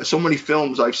 and so many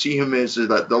films I've seen him as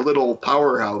the little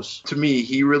powerhouse. To me,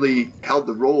 he really held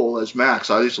the role as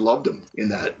Max. I just loved him in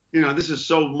that. This is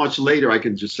so much later. I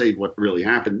can just say what really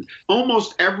happened.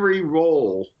 Almost every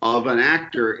role of an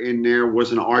actor in there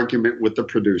was an argument with the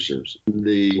producers.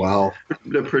 The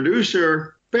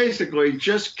producer basically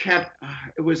just kept,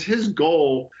 it was his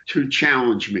goal to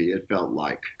challenge me, it felt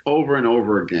like, over and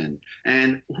over again.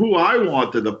 And who I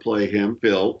wanted to play him,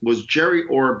 Bill, was Jerry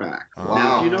Orbach.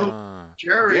 Wow. Now,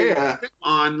 Jerry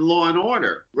on Law and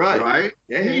Order, right?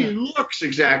 Yeah. He looks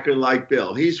exactly like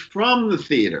Bill. He's from the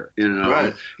theater,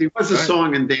 Right. He was a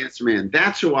song and dance man.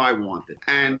 That's who I wanted.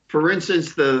 And for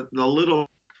instance, the little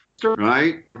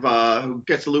who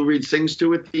gets Lou Reed sings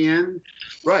to at the end.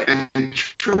 Right. And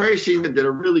Tracy did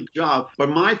a really good job. But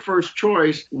my first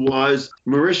choice was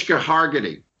Mariska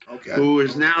Hargitay. Okay. Who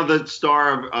is now the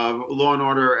star of Law and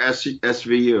Order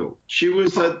SVU. She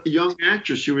was a young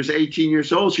actress. She was 18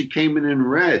 years old. She came in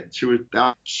red. She was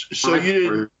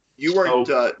you weren't.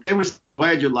 It was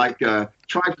glad you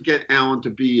tried to get Allan to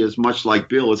be as much like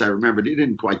Bill as I remembered. He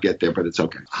didn't quite get there, but it's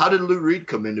okay. How did Lou Reed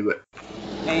come into it?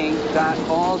 Ain't got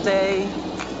all day.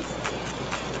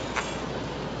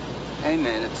 Hey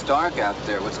man, it's dark out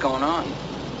there. What's going on?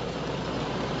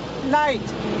 Night.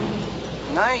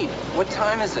 Night? What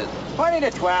time is it? 20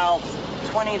 to 12.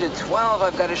 20 to 12?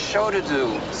 I've got a show to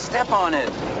do. Step on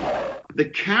it. The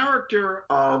character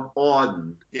of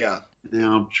Auden. Yeah.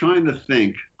 Now, I'm trying to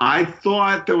think. I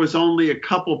thought there was only a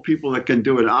couple people that can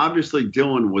do it. Obviously,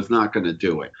 Dylan was not going to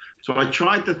do it. So I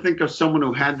tried to think of someone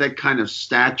who had that kind of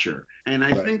stature. And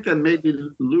I think that maybe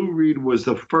Lou Reed was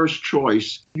the first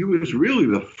choice. He was really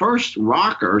the first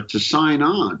rocker to sign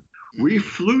on. We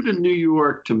flew to New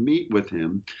York to meet with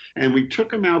him, and we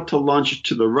took him out to lunch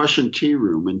to the Russian Tea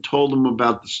Room and told him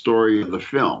about the story of the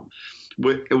film.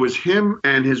 It was him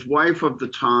and his wife of the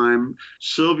time,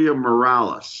 Sylvia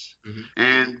Morales. Mm-hmm.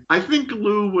 And I think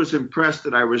Lou was impressed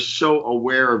that I was so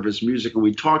aware of his music. And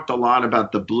we talked a lot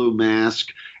about the Blue Mask.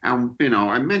 And,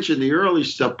 I mentioned the early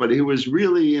stuff, but he was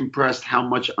really impressed how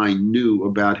much I knew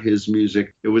about his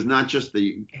music. It was not just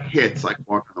the hits like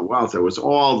Walk on the Wild. It was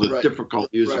all the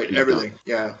difficult music. Right, everything,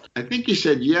 yeah. I think he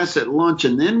said yes at lunch.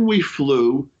 And then we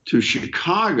flew to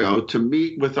Chicago to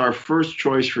meet with our first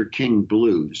choice for King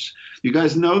Blues. You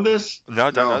guys know this? No,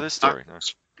 I don't know this story. No.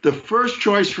 The first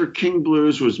choice for King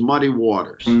Blues was Muddy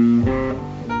Waters. The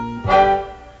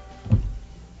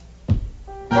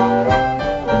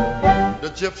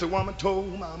gypsy woman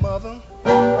told my mother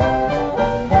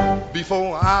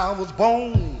before I was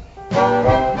born,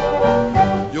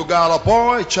 you got a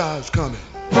boy child coming,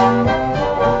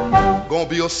 gonna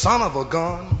be a son of a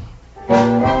gun.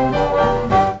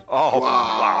 Oh,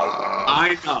 wow.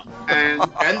 I know.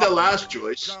 And the last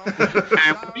choice.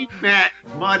 And we met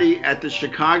Muddy at the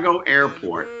Chicago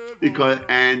airport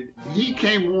and he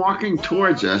came walking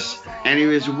towards us, and he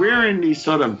was wearing these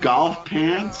sort of golf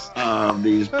pants,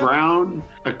 these brown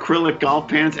acrylic golf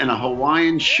pants and a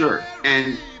Hawaiian shirt.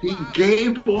 And he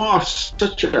gave off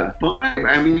such a vibe.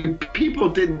 I mean, people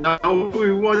didn't know who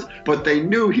he was, but they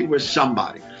knew he was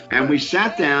somebody. And we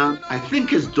sat down. I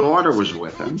think his daughter was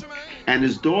with him. And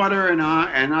his daughter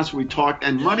and us, we talked,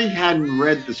 and Muddy hadn't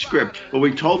read the script, but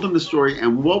we told him the story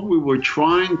and what we were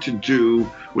trying to do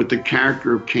with the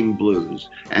character of King Blues,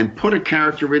 and put a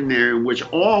character in there in which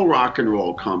all rock and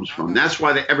roll comes from. That's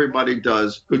why everybody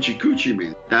does Hoochie Coochie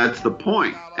Man. That's the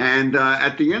point. And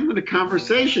at the end of the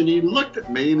conversation, he looked at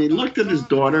me and he looked at his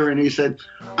daughter and he said,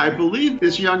 I believe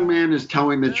this young man is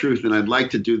telling the truth and I'd like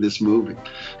to do this movie.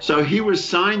 So he was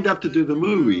signed up to do the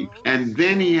movie, and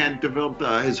then he had developed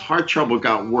his heart trouble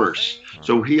got worse.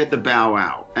 So he had to bow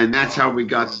out. And that's how we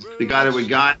got the guy that we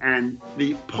got. And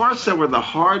the parts that were the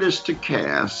hardest to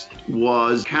cast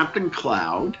was Captain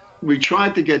Cloud. We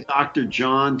tried to get Dr.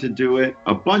 John to do it,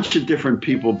 a bunch of different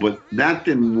people, but that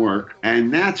didn't work.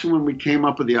 And that's when we came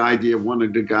up with the idea of one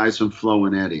of the guys from Flo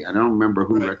and Eddie. I don't remember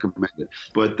who recommended,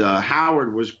 but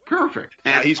Howard was perfect.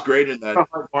 And he's great in that. The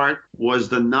hard part was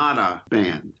the Nada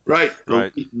band. Right.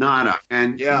 Nada.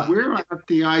 And where I got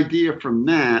the idea from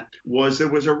that was there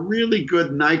was a really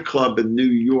good nightclub in New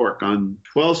York on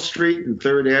 12th Street and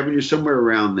 3rd Avenue, somewhere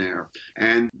around there.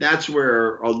 And that's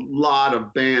where a lot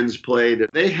of bands played.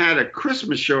 They had a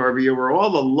Christmas show every year where all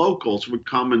the locals would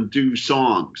come and do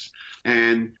songs.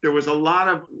 And there was a lot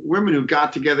of women who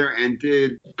got together and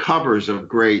did covers of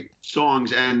great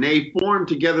songs, and they formed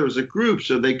together as a group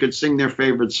so they could sing their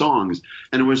favorite songs.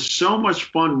 And it was so much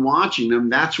fun watching them.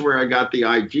 That's where I got the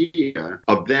idea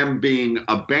of them being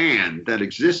a band that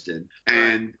existed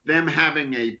and them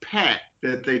having a pet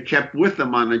that they kept with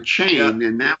them on a chain,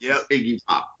 and that was Iggy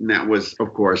Pop. And that was,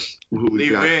 of course, who we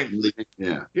got.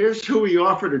 Yeah. Here's who we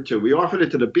offered it to. We offered it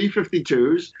to the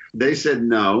B-52s. They said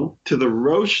no. To the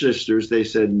Roche sisters, they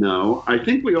said no. I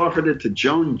think we offered it to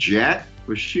Joan Jett.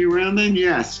 Was she around then?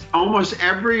 Yes. Almost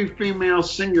every female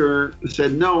singer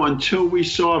said no until we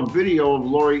saw a video of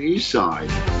Laurie Eastside.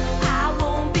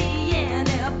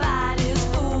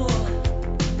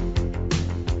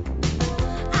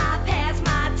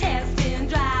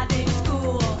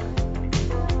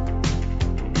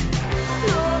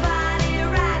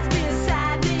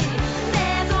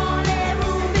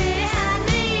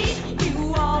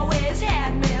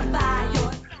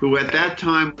 Who at that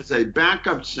time was a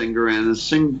backup singer and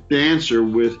a dancer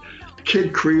with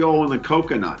Kid Creole and the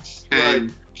Coconuts.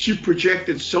 And she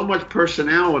projected so much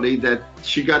personality that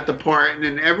she got the part, and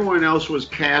then everyone else was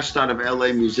cast out of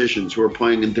LA musicians who were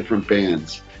playing in different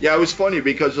bands. Yeah, it was funny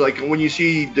because like when you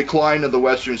see Decline of the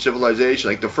Western Civilization,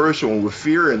 like the first one with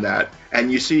Fear in that,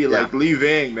 and you see like Lee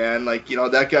Ving, man, like, you know,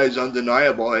 that guy's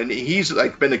undeniable, and he's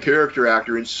like been a character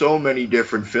actor in so many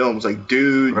different films, like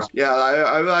Dudes. Yeah,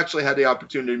 I've actually had the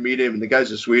opportunity to meet him, and the guy's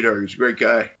a sweetheart. He's a great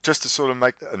guy. Just to sort of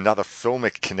make another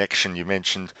filmic connection, you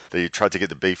mentioned that you tried to get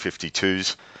the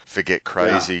B-52s for Get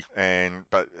Crazy,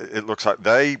 but it looks like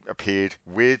they appeared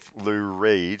with Lou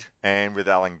Reed and with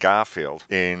Allan Garfield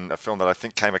in a film that I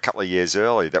think came a couple of years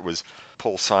early. That was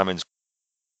Paul Simon's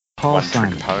Paul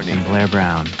Simon and Blair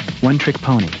Brown, One Trick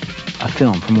Pony, a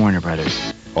film from Warner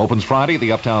Brothers. Opens Friday at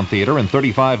the Uptown Theater in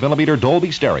 35mm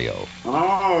Dolby Stereo.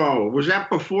 Oh, was that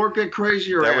before Get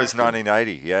Crazy or That after? was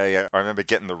 1980, yeah. I remember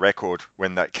getting the record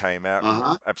when that came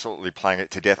out, absolutely playing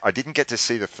it to death. I didn't get to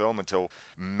see the film until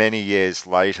many years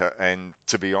later, and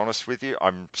to be honest with you,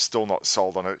 I'm still not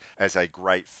sold on it as a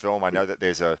great film. I know that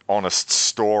there's an honest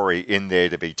story in there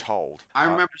to be told. I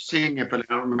remember seeing it, but I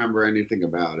don't remember anything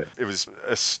about it. It was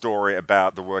a story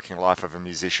about the working life of a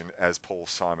musician as Paul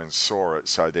Simon saw it,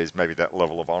 so there's maybe that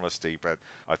level of honesty, but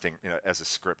I think, you know, as a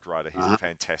script writer, he's a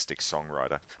fantastic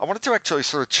songwriter. I wanted to actually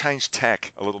sort of change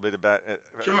tack a little bit about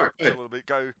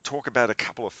go talk about a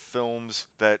couple of films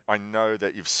that I know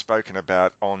that you've spoken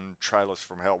about on Trailers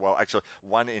from Hell. Well, actually,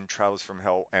 one in Trailers from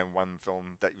Hell and one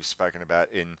film that you've spoken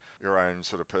about in your own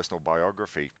sort of personal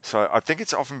biography. So I think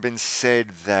it's often been said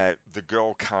that The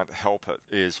Girl Can't Help It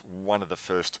is one of the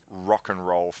first rock and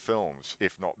roll films,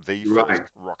 if not the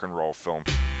first rock and roll film.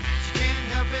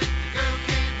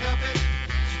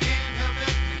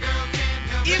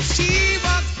 If she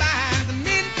walks by, the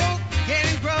men folk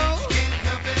getting gross.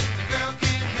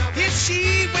 If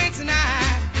she winks an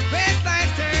eye, red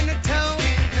lights turn to toe.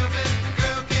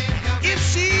 If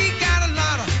she got a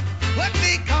lot of what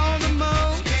they call the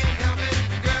most.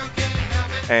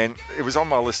 And it was on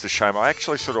my list of shame. I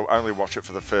actually sort of only watched it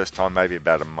for the first time maybe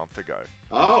about a month ago.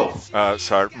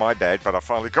 So my bad, but I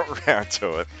finally got around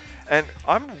to it. And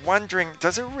I'm wondering,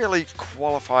 does it really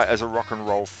qualify as a rock and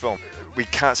roll film? We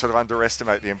can't sort of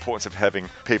underestimate the importance of having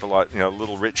people like, you know,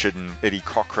 Little Richard and Eddie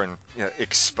Cochran, you know,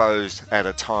 exposed at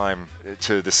a time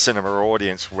to the cinema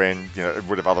audience when, you know, it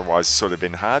would have otherwise sort of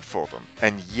been hard for them.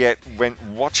 And yet, when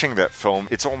watching that film,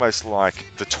 it's almost like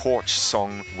the Torch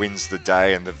song wins the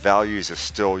day, and the values are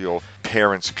still your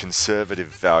parents' conservative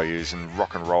values, and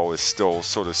rock and roll is still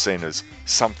sort of seen as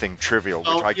something trivial,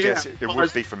 which I guess it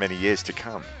would be for many years to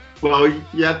come. Well,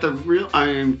 you have to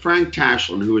Frank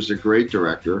Tashlin, who is a great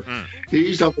director,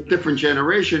 he's of a different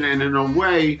generation, and in a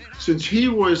way, since he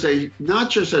was not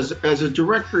just as a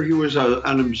director, he was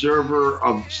an observer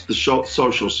of the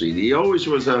social scene. He always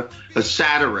was a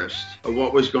satirist of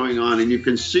what was going on, and you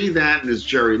can see that in his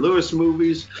Jerry Lewis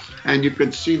movies, and you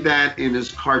could see that in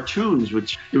his cartoons,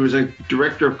 which he was a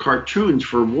director of cartoons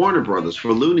for Warner Brothers,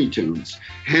 for Looney Tunes.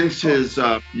 Hence his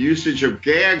usage of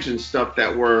gags and stuff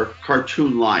that were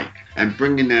cartoon-like, and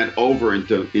bringing that over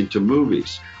into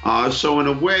movies. So in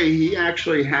a way, he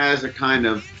actually has a kind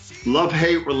of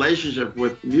love-hate relationship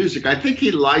with music. I think he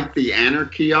liked the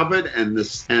anarchy of it and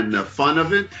the fun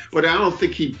of it, but I don't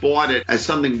think he bought it as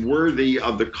something worthy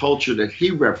of the culture that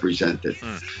he represented.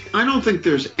 I don't think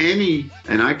there's any,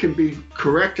 and I can be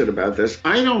corrected about this,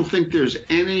 I don't think there's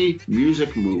any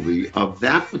music movie of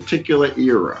that particular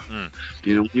era.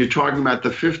 You know, you're talking about the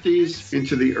 50s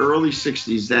into the early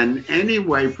 60s, that in any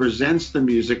way presents the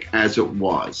music as it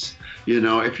was. You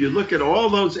know, if you look at all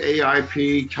those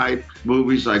AIP type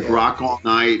movies like Rock All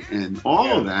Night and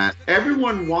all of that,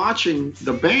 everyone watching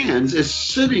the bands is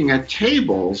sitting at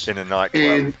tables in a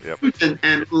nightclub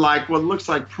and like what looks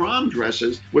like prom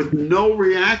dresses with no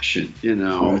reaction. You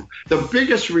know, the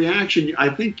biggest reaction I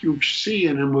think you see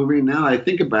in a movie, now that I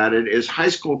think about it, is High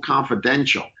School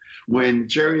Confidential. When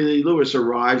Jerry Lee Lewis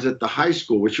arrives at the high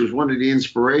school, which was one of the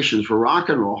inspirations for Rock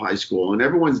and Roll High School, and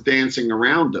everyone's dancing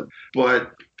around him.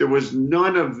 But there was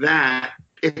none of that.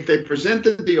 If they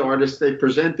presented the artist, they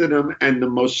presented them in the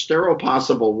most sterile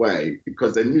possible way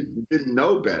because they didn't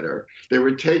know better. They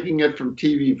were taking it from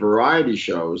TV variety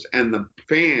shows, and the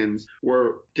fans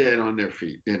were dead on their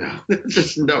feet. You know, there's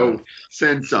just no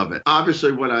sense of it.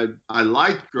 Obviously, what I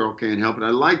liked Girl Can't Help It, I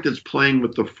liked its playing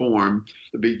with the form.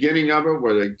 The beginning of it,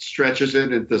 where it stretches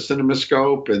it into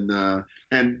CinemaScope,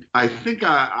 and I think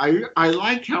I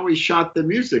liked how he shot the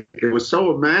music. It was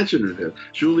so imaginative.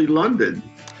 Julie London,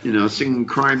 you know, singing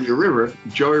Cry Me a River.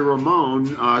 Joey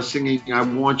Ramone singing I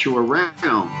Want You Around.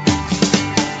 I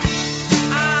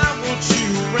want you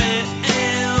around.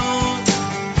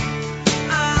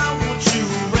 I want you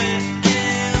around.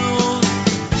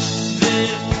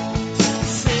 They're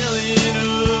selling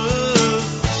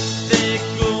us. They're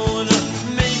gonna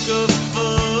make a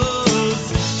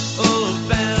fuss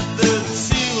about the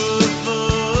two of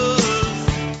us.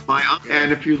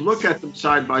 And if you look at them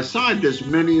side by side, there's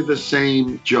many of the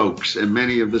same jokes and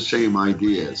many of the same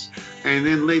ideas. And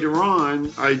then later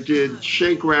on, I did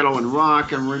Shake, Rattle, and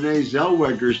Rock, and Renee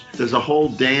Zellweger's, there's a whole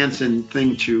dance and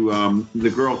thing to The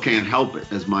Girl Can't Help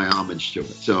It as my homage to it.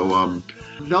 So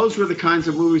those were the kinds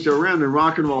of movies that were around. And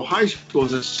Rock and Roll High School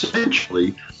is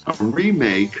essentially a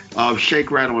remake of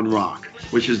Shake, Rattle, and Rock,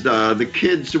 which is the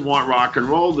kids who want rock and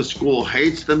roll. The school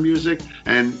hates the music,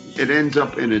 and it ends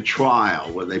up in a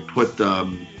trial where they put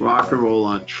rock and roll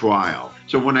on trial.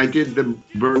 So when I did the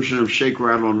version of Shake,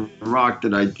 Rattle, and Rock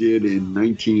that I did in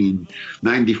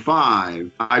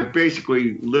 1995, I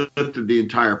basically lifted the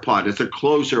entire plot. It's a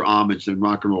closer homage than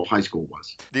Rock and Roll High School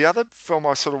was. The other film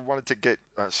I sort of wanted to get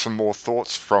some more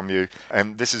thoughts from you,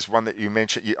 and this is one that you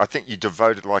mentioned, I think you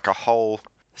devoted like a whole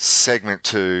segment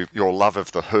to your love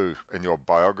of The Who in your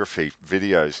biography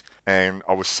videos, and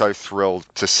I was so thrilled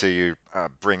to see you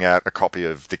bring out a copy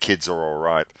of The Kids Are All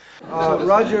Right.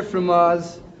 Roger from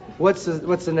Oz. What's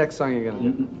the next song you're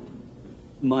gonna do?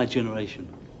 My Generation.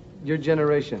 Your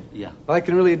Generation. Yeah. Well, I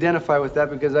can really identify with that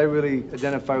because I really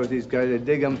identify with these guys. I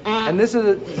dig them. And this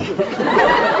is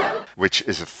which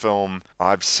is a film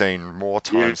I've seen more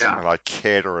times than I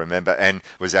care to remember, and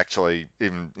was actually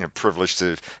even privileged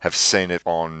to have seen it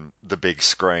on the big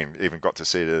screen. Even got to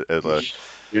see it at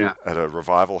a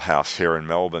revival house here in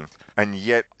Melbourne. And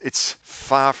yet it's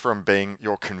far from being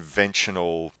your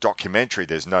conventional documentary.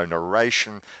 There's no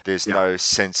narration. There's no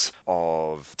sense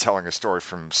of telling a story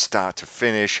from start to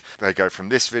finish. They go from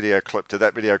this video clip to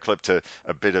that video clip to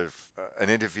a bit of an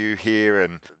interview here,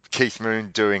 and Keith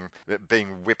Moon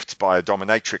being whipped by a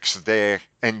dominatrix there.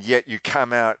 And yet you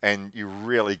come out and you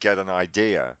really get an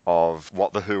idea of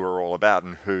what The Who are all about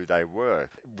and who they were,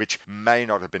 which may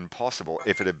not have been possible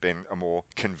if it had been a more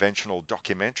conventional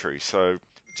documentary. So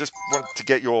just wanted to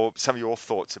get some of your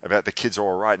thoughts about The Kids Are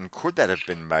All Right, and could that have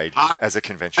been made as a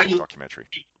conventional documentary?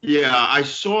 Yeah, I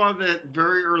saw that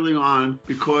very early on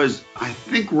because I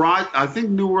think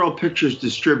New World Pictures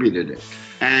distributed it.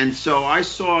 And so I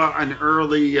saw an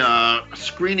early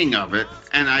screening of it,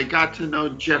 and I got to know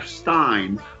Jeff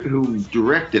Stein, who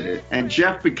directed it. And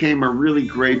Jeff became a really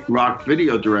great rock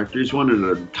video director. He's one of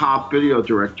the top video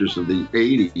directors of the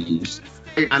 80s.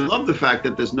 I love the fact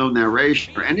that there's no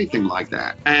narration or anything like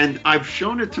that. And I've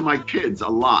shown it to my kids a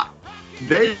lot.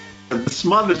 They are the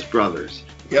Smothers Brothers.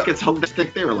 Yep. I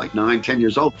think they were like 9, 10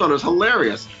 years old. Thought it was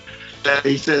hilarious.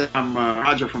 He said, I'm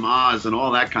Roger from Oz and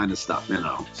all that kind of stuff, you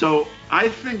know. So I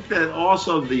think that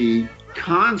also the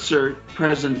concert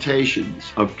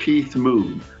presentations of Keith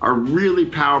Moon are really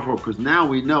powerful because now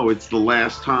we know it's the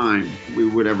last time we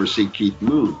would ever see Keith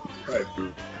Moon. Right.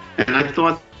 And I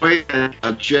thought the way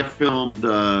that Jeff filmed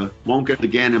Won't Get It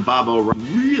Again and Bob O'Reilly,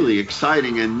 really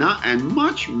exciting and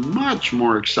much, much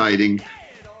more exciting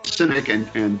cynic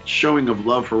and showing of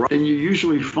love for rock than you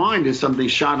usually find is something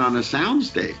shot on a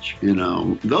soundstage. You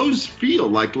know, those feel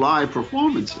like live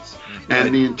performances,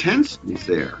 and the intensity is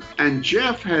there. And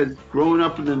Jeff had grown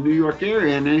up in the New York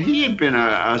area, and he had been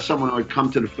someone who had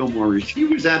come to the Fillmore East. He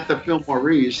was at the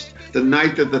Fillmore East the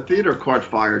night that the theater caught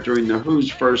fire during the Who's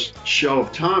first show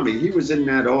of Tommy. He was in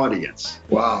that audience.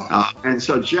 Wow. And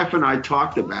so Jeff and I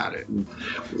talked about it.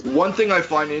 One thing I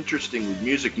find interesting with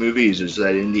music movies is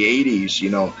that in the 80s, you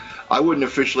know, I wouldn't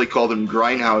officially call them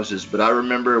grindhouses, but I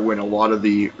remember when a lot of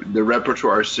the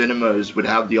repertoire cinemas would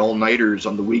have the all-nighters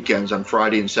on the weekends on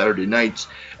Friday and Saturday nights.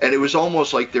 And it was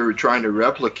almost like they were trying to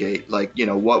replicate, like, you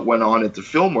know, what went on at the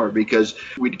Fillmore, because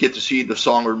we'd get to see The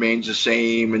Song Remains the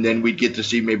Same, and then we'd get to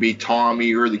see maybe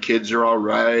Tommy or The Kids Are All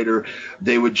Right, or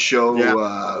they would show,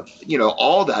 you know,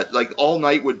 all that. Like, all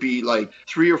night would be like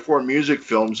 3 or 4 music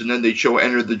films, and then they'd show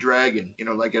Enter the Dragon, you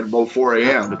know, like at about 4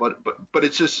 a.m. But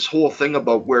it's just this whole thing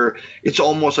about where it's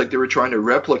almost like they were trying to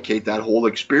replicate that whole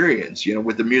experience, you know,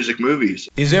 with the music movies.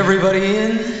 Is everybody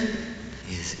in?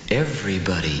 Is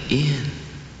everybody in?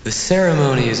 The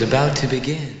ceremony is about to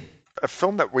begin. A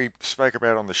film that we spoke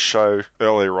about on the show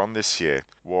earlier on this year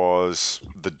was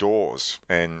The Doors,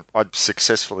 and I'd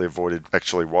successfully avoided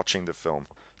actually watching the film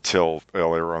till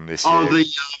earlier on this year.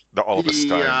 The Oliver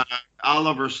Stone.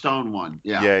 Oliver Stone one,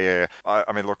 yeah.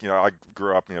 I mean, look, you know, I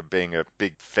grew up, you know, being a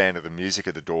big fan of the music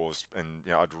of the Doors, and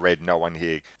you know, I'd read No One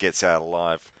Here Gets Out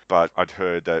Alive, but I'd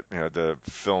heard that, you know, the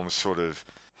film sort of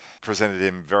presented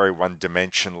him very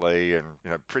one-dimensionally, and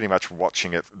you know, pretty much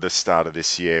watching it the start of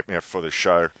this year, you know, for the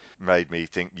show made me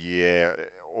think, yeah,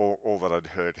 all that I'd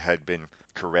heard had been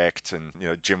correct, and you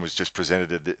know, Jim was just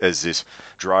presented as this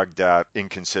drugged out,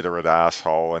 inconsiderate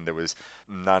asshole, and there was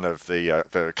none of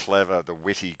the clever, the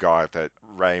witty guy that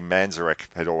Ray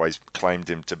Manzarek had always claimed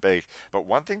him to be. But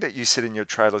one thing that you said in your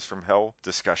Trailers from Hell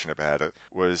discussion about it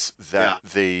was that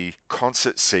the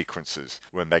concert sequences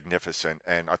were magnificent,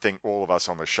 and I think all of us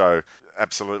on the show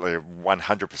absolutely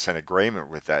 100% agreement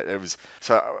with that. It was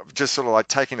so just sort of like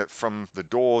taking it from the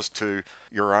Doors to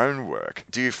your own work.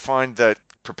 Do you find that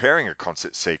preparing a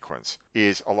concert sequence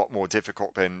is a lot more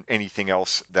difficult than anything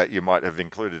else that you might have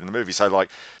included in the movie? So, like,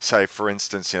 say for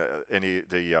instance, you know,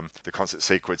 the concert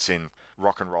sequence in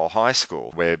Rock and Roll High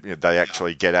School, where you know, they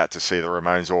actually get out to see the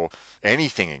Ramones or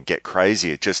anything and get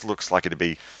crazy. It just looks like it'd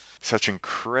be such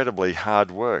incredibly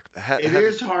hard work. It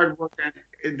is hard work,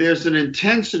 and there's an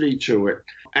intensity to it.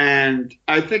 And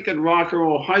I think in Rock and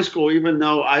Roll High School, even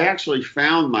though I actually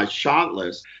found my shot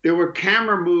list, there were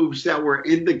camera moves that were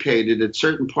indicated at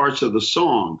certain parts of the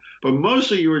song. But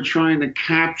mostly you were trying to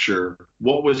capture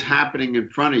what was happening in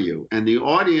front of you. And the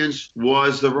audience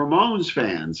was the Ramones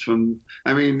fans.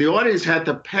 The audience had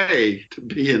to pay to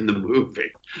be in the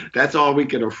movie. That's all we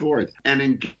could afford. And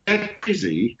in Get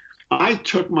Crazy, I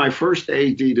took my first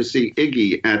AD to see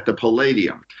Iggy at the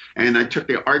Palladium, and I took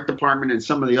the art department and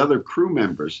some of the other crew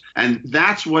members, and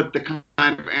that's what the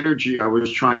kind of energy I was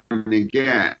trying to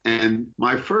get. And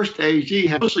my first AD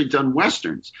had mostly done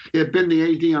Westerns. He had been the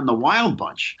AD on the Wild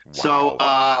Bunch. Wow.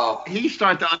 So he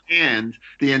started to understand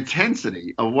the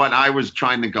intensity of what I was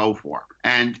trying to go for.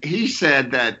 And he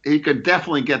said that he could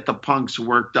definitely get the punks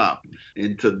worked up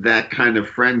into that kind of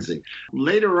frenzy.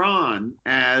 Later on,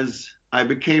 as I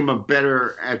became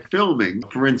better at filming.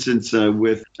 For instance,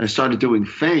 I started doing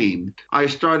Fame. I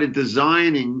started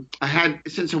designing.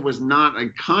 Since it was not a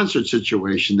concert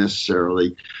situation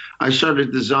necessarily, I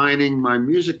started designing my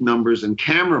music numbers and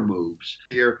camera moves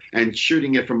here and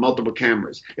shooting it from multiple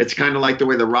cameras. It's kind of like the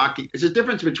way it's a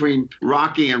difference between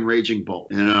Rocky and Raging Bull,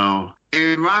 you know.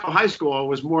 In Rock High School, it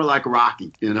was more like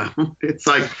Rocky, you know. It's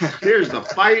like, here's the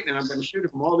fight, and I'm going to shoot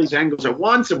it from all these angles at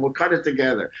once, and we'll cut it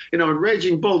together. You know, in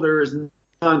Raging Bull, there is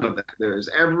none of that. There's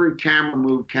every camera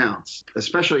move counts,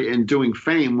 especially in doing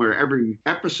Fame, where every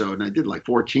episode, and I did like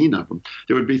 14 of them,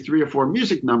 there would be 3 or 4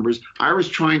 music numbers. I was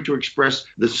trying to express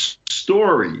the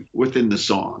story within the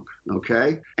song,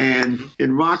 okay? And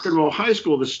in Rock and Roll High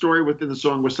School, the story within the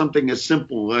song was something as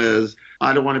simple as,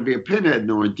 I don't want to be a pinhead,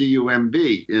 nor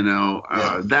D-U-M-B, you know,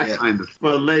 kind of.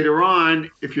 But later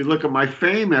on, if you look at my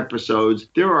Fame episodes,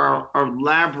 there are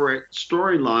elaborate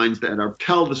storylines that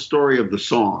tell the story of the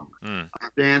song.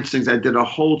 dance things. I did a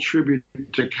whole tribute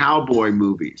to cowboy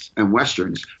movies and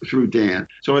westerns through dance.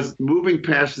 So as moving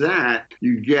past that,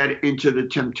 you get into the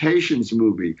Temptations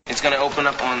movie. It's going to open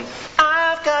up on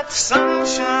I've got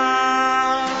sunshine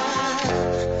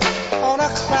on a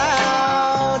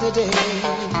cloudy day.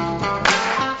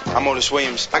 I'm Otis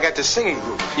Williams. I got the singing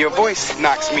group. Your voice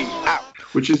knocks me out.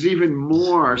 Which is even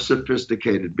more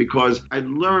sophisticated because I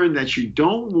learned that you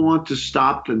don't want to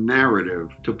stop the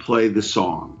narrative to play the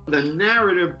song. The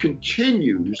narrative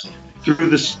continues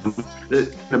through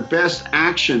the best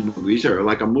action movies, or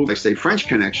like a movie like, say, French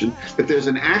Connection. If there's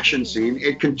an action scene,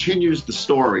 it continues the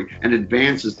story and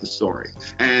advances the story.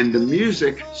 And the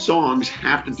music songs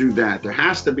have to do that. There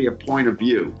has to be a point of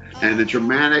view and a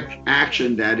dramatic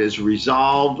action that is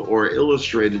resolved or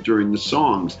illustrated during the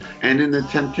songs. And in the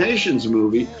Temptations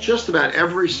movie, just about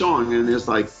every song, and there's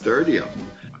like 30 of them,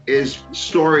 is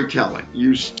storytelling.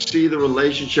 You see the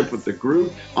relationship with the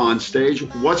group on stage,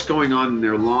 what's going on in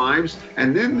their lives,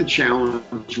 and then the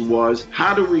challenge was,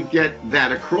 how do we get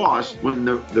that across when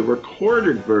the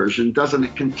recorded version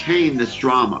doesn't contain this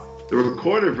drama? The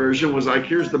recorded version was like,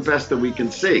 here's the best that we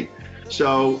can see.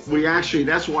 So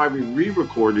that's why we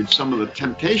re-recorded some of the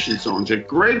Temptation songs at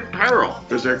great peril,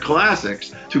 because they're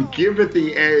classics, to give it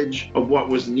the edge of what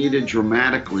was needed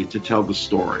dramatically to tell the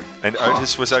story. And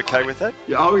Otis was okay with that?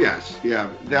 Oh, yes. Yeah.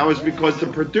 That was because the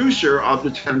producer of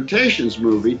the Temptations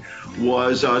movie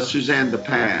was Suzanne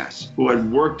DePass, who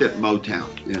had worked at Motown,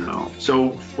 So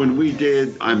when we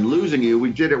did I'm Losing You,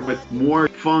 we did it with more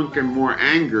funk and more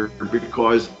anger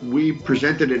because we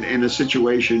presented it in a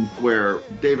situation where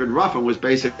David Ruffin was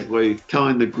basically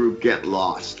telling the group, get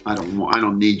lost. I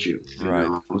don't need you.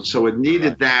 Right. So it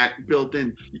needed that built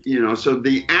in, so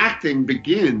the acting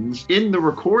begins in the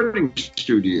recording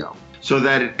studio so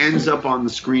that it ends up on the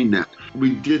screen now.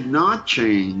 We did not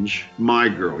change My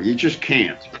Girl. You just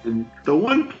can't. And the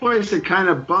one place that kind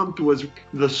of bumped was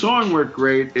the song worked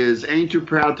great is Ain't Too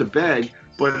Proud to Beg,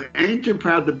 but Ain't Too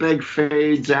Proud to Beg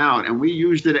fades out, and we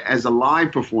used it as a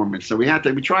live performance. So we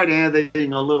tried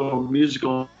adding a little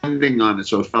musical ending on it,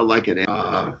 so it felt like it.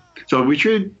 So we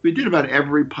did about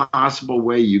every possible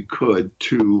way you could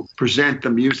to present the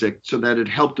music so that it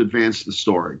helped advance the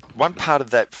story. One part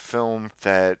of that film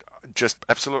that just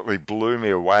absolutely blew me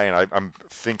away, and I'm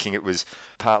thinking it was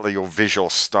partly your visual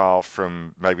style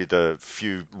from maybe the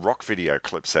few rock video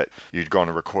clips that you'd gone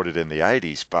and recorded in the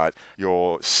 80s, but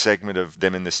your segment of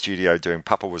them in the studio doing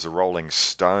Papa Was a Rolling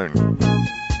Stone.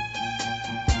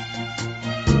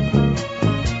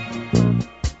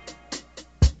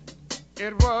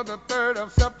 It was the 3rd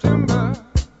of September.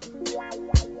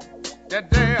 That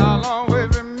day I'll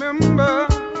always remember.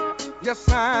 Yes,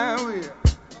 I will.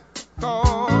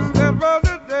 'Cause that was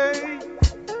the day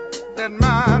that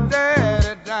my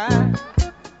daddy died.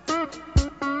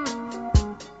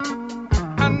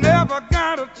 I never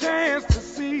got a chance to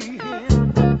see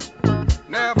him.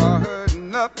 Never heard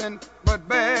nothing but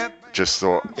bad. Just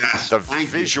thought the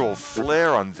visual flair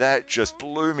on that just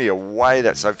blew me away.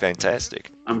 That's so fantastic.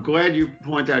 I'm glad you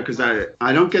point out because I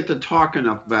don't get to talk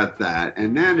enough about that.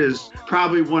 And that is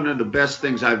probably one of the best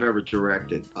things I've ever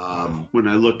directed when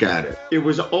I look at it. It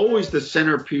was always the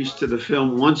centerpiece to the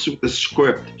film once the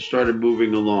script started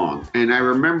moving along. And I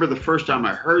remember the first time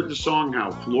I heard the song,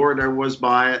 how floored I was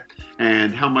by it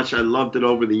and how much I loved it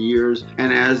over the years.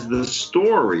 And as the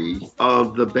story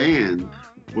of the band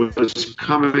was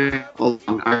coming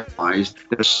along, I realized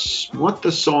that what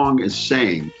the song is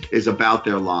saying is about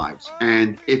their lives.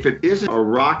 And if it isn't a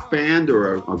rock band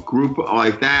or a group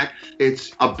like that,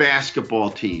 it's a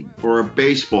basketball team or a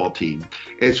baseball team.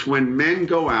 It's when men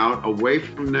go out away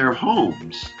from their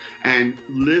homes and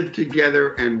live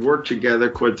together and work together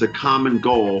towards a common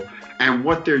goal. And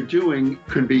what they're doing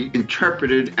can be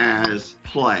interpreted as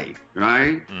play,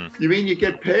 right? You mean you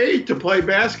get paid to play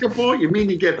basketball? You mean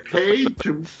you get paid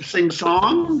to sing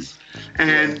songs?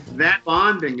 And that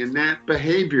bonding and that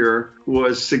behavior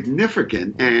was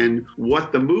significant and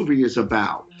what the movie is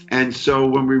about. And so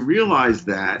when we realized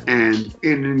that, and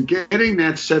in getting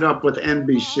that set up with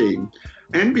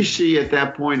NBC at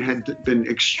that point had been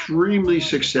extremely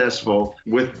successful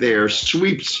with their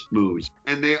sweeps movies.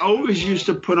 And they always used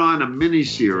to put on a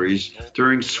mini-series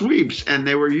during sweeps, and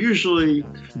they were usually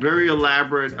very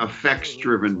elaborate,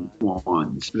 effects-driven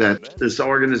ones that this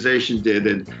organization did.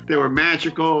 And they were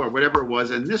magical or whatever it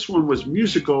was. And this one was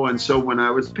musical. And so when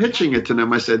I was pitching it to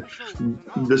them, I said,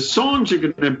 the songs are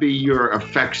going to be your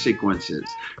effect sequences.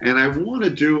 And I want to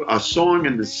do a song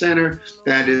in the center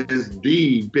that is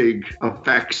the big effect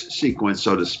effects sequence,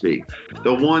 so to speak.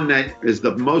 The one that is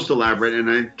the most elaborate, and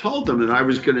I told them that I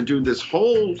was going to do this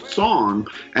whole song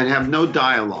and have no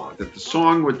dialogue, that the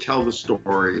song would tell the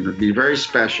story and it would be very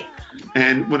special.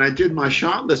 And when I did my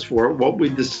shot list for it, what we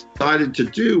decided to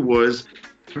do was,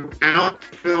 throughout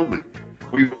filming,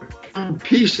 we would find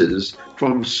pieces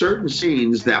from certain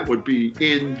scenes that would be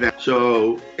in that.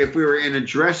 So if we were in a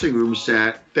dressing room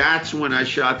set, that's when I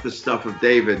shot the stuff of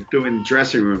David doing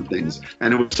dressing room things.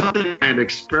 And it was something I had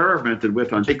experimented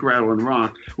with on Shake, Rattle, and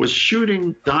Rock, was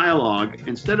shooting dialogue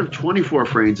instead of 24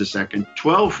 frames a second,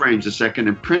 12 frames a second,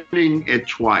 and printing it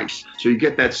twice. So you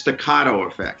get that staccato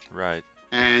effect. Right.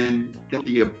 And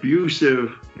the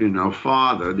abusive,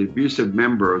 father, the abusive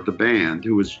member of the band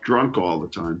who was drunk all the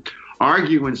time,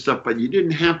 arguing stuff, but you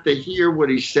didn't have to hear what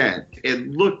he said. It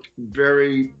looked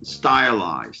very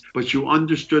stylized, but you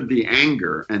understood the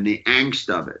anger and the angst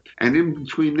of it. And in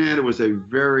between that, it was a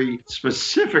very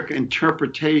specific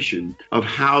interpretation of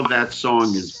how that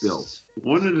song is built.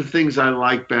 One of the things I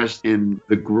like best in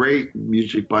the great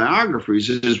music biographies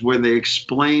is where they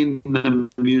explain the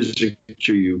music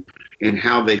to you and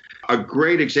how they... A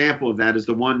great example of that is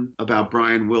the one about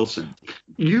Brian Wilson.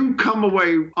 You come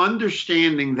away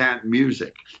understanding that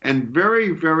music, and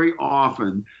very, very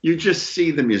often you just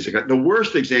see the music. The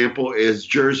worst example is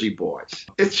Jersey Boys.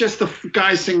 It's just the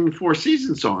guys singing Four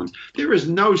Seasons songs. There is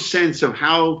no sense of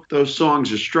how those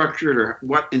songs are structured or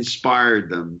what inspired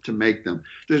them to make them.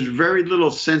 There's very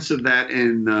little sense of that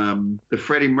in the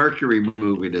Freddie Mercury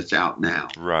movie that's out now.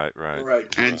 Right.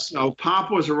 And so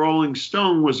Papa's a Rolling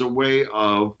Stone was a way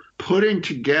of putting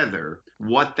together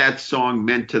what that song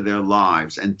meant to their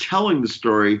lives and telling the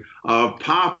story of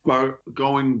Papa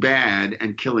going bad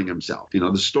and killing himself.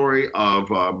 The story of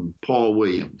Paul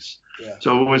Williams. Yeah.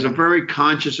 So it was a very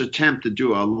conscious attempt to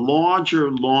do a larger,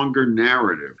 longer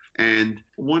narrative. And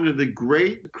one of the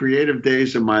great creative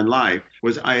days of my life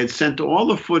was I had sent all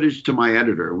the footage to my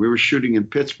editor. We were shooting in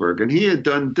Pittsburgh, and he had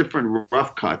done different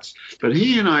rough cuts. But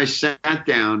he and I sat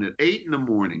down at 8 in the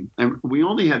morning, and we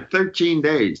only had 13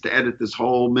 days to edit this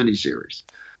whole miniseries.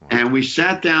 And we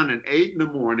sat down at 8 in the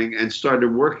morning and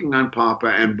started working on Papa.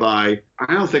 And by,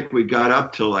 I don't think we got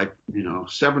up till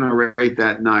 7 or 8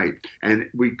 that night.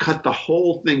 And we cut the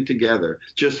whole thing together,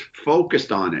 just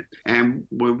focused on it. And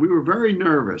when we were very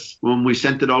nervous when we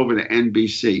sent it over to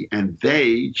NBC, and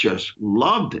they just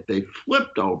loved it. They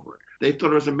flipped over it. They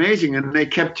thought it was amazing, and they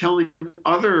kept telling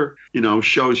other,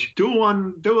 shows, do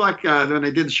like when they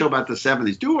did the show about the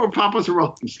 70s, do a Papa's a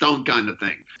Rolling Stone kind of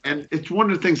thing. And it's one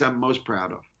of the things I'm most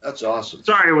proud of. That's awesome.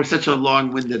 Sorry, it was such a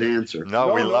long-winded answer.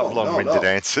 No, we love long-winded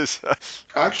answers.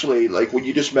 Actually, like when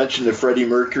you just mentioned the Freddie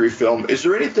Mercury film, is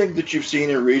there anything that you've seen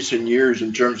in recent years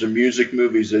in terms of music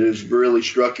movies that has really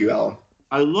struck you, Allan?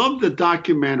 I love the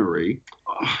documentary.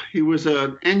 He was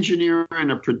an engineer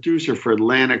and a producer for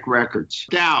Atlantic Records.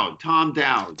 Tom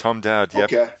Dowd. Tom Dowd,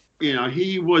 yep. Okay.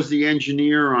 He was the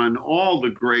engineer on all the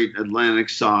great Atlantic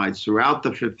sides throughout the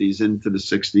 50s into the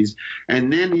 60s.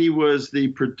 And then he was the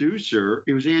producer.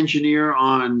 He was the engineer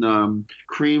on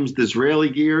Cream's Disraeli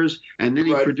Gears. And then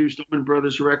he produced Allman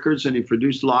Brothers Records, and he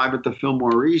produced Live at the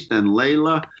Fillmore East and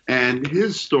Layla. And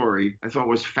his story, I thought,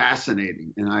 was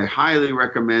fascinating. And I highly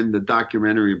recommend the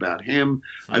documentary about him.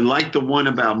 I like the one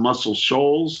about Muscle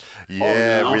Shoals.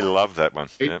 Yeah, we love that one.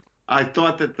 Yep. I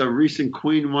thought that the recent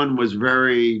Queen one was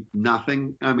very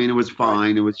nothing. I mean, it was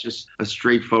fine. It was just a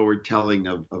straightforward telling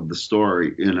of the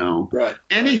story, Right.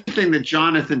 Anything that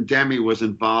Jonathan Demme was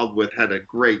involved with had a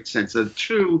great sense. The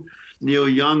two Neil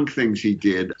Young things he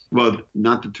did, well,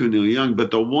 not the two Neil Young, but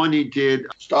the one he did.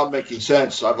 Stop Making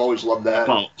Sense. I've always loved that.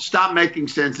 Well, Stop Making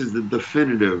Sense is the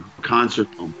definitive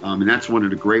concert film. And that's one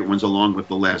of the great ones along with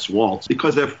The Last Waltz,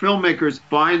 because they're filmmakers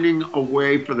finding a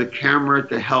way for the camera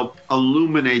to help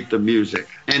illuminate the music.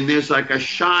 And there's like a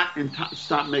shot in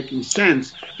Stop Making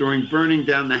Sense during burning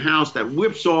down the house that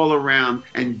whips all around,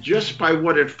 and just by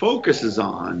what it focuses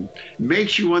on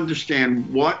makes you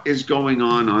understand what is going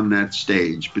on that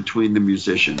stage between the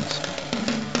musicians.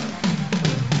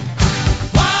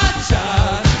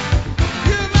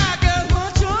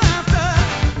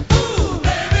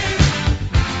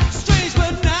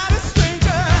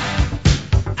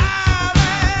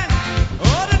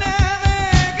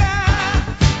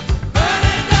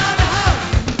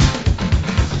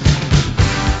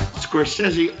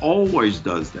 Scorsese always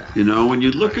does that. When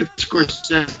you look at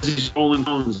Scorsese's Rolling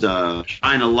Stones,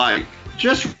 Shine a Light,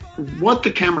 just what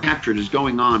the camera captured is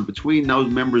going on between those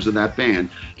members of that band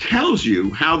tells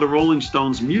you how the Rolling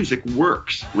Stones music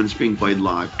works when it's being played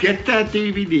live. Get that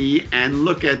DVD and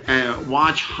look at,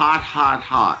 watch Hot, Hot,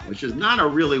 Hot, which is not a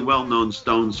really well-known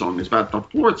Stones song. It's about the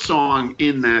fourth song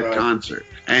in that concert.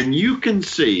 And you can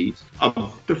see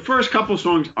the first couple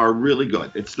songs are really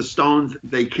good. It's the Stones.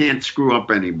 They can't screw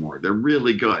up anymore. They're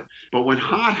really good. But when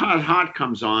Hot, Hot, Hot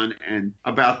comes on, and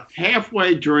about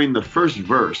halfway during the first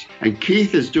verse, and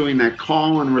Keith is doing that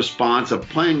call and response of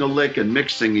playing a lick and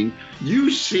mix singing, you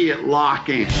see it lock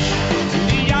in.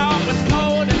 New York was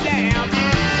cold and damp.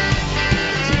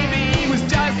 TV was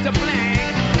just a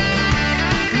blank.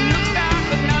 Looks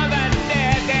like another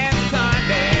dead damn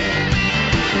Sunday.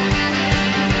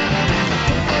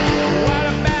 What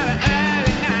about an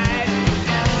early night?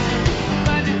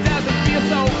 But it doesn't feel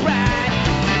so bright.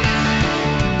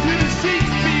 Do the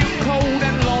sheets feel cold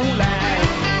and lonely?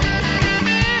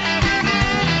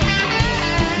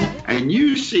 And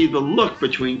you see the look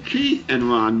between Keith and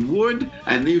Ron Wood,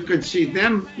 and you can see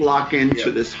them lock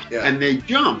into this, and they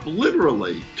jump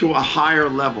literally to a higher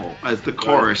level as the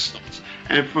chorus.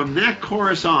 And from that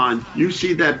chorus on, you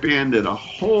see that band at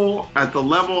the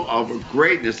level of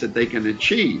greatness that they can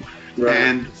achieve. Right.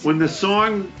 And when the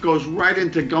song goes right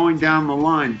into going down the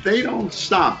line, they don't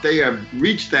stop. They have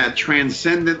reached that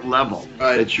transcendent level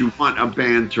that you want a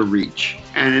band to reach.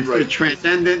 And it's the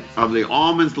transcendent of the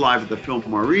Allmans live at the Phil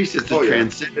Maurice. It's the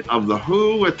transcendent of the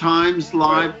Who at times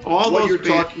live. All what those you're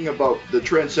bands. talking about, the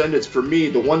transcendence, for me,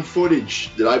 the one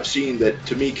footage that I've seen that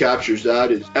to me captures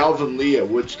that is Alvin Lee at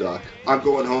Woodstock. I'm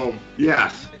going home.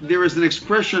 Yes. There is an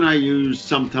expression I use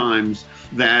sometimes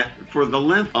that for the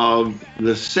length of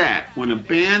the set, when a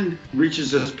band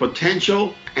reaches its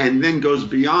potential and then goes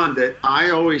beyond it,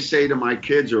 I always say to my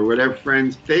kids or whatever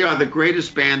friends, they are the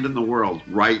greatest band in the world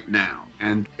right now.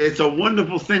 And it's a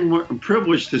wonderful thing, a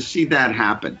privilege to see that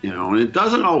happen, and it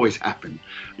doesn't always happen.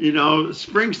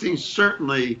 Springsteen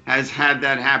certainly has had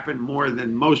that happen more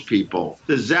than most people.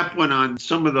 The Zeppelin on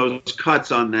some of those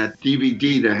cuts on that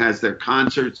DVD that has their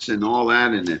concerts and all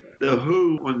that in it. The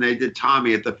Who, when they did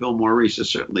Tommy at the Phil Maurice,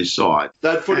 certainly saw it.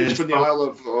 That footage from the Isle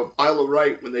of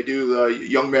Wight when they do the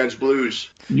Young Man's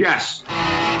Blues. Yes.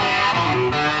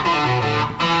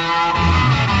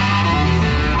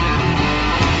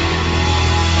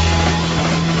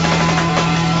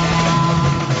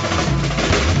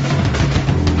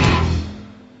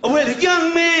 Well, a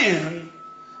young man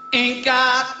ain't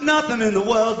got nothing in the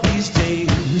world these days.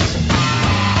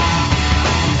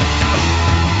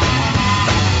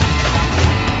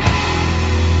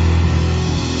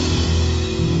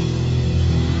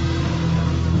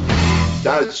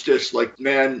 That's just like,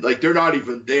 man, like they're not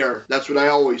even there. That's what I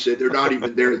always say. They're not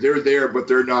even there. They're there, but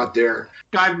they're not there.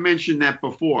 I've mentioned that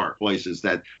before, places,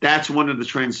 that's one of the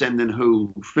Transcendent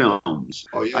Who films.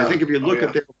 Oh, yeah. I think if you look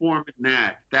at their performance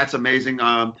in that's amazing.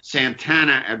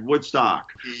 Santana at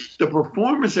Woodstock. The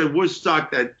performance at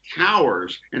Woodstock that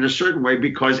towers in a certain way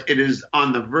because it is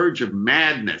on the verge of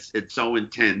madness. It's so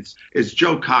intense. Is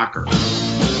Joe Cocker.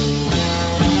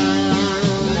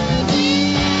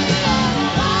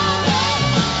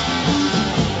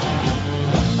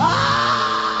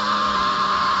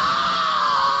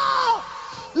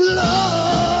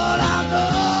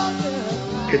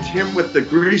 It's him with the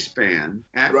Grease Band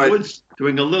at Woods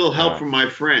doing A Little Help from My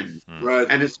Friends. Right.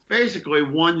 And it's basically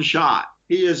one shot.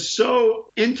 He is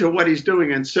so into what he's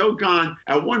doing and so gone.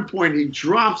 At one point, he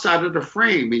drops out of the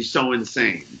frame. He's so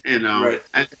insane, Right.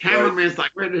 And the cameraman's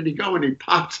like, where did he go? And he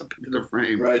pops up into the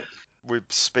frame. Right. We're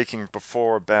speaking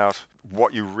before about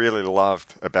what you really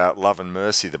loved about Love and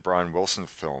Mercy, the Brian Wilson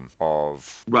film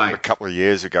of a couple of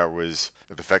years ago, was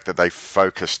the fact that they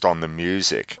focused on the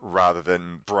music rather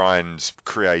than Brian's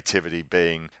creativity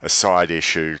being a side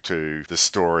issue to the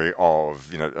story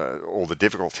of, all the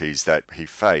difficulties that he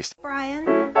faced. Brian?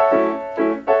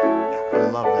 I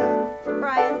love that.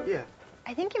 Brian? Yeah.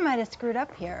 I think you might have screwed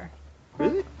up here.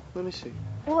 Really? Let me see.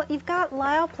 Well, you've got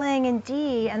Lyle playing in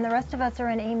D, and the rest of us are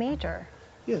in A major.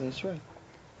 Yeah, that's right.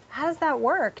 How does that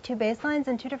work? 2 bass lines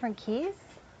in 2 different keys?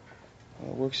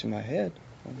 Well, it works in my head.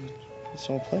 It's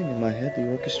all playing in my head, the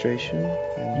orchestration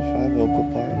and the 5 vocal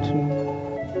parts.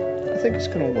 And I think it's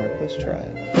going to work. Let's try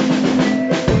it.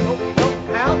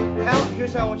 Al,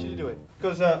 here's how I want you to do it. It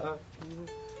goes,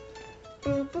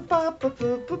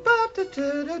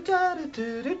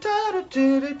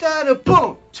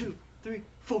 boom, 2, 3,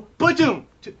 4, ba-doom.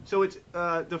 So it's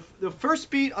the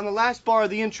first beat on the last bar of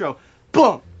the intro.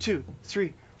 Boom, 2,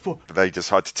 3, 4. They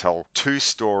decide to tell 2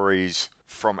 stories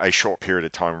from a short period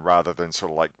of time rather than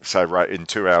sort of like, say, right, in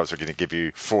 2 hours we're going to give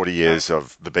you 40 years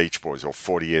of the Beach Boys or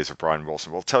 40 years of Brian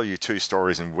Wilson. We'll tell you two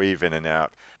stories and weave in and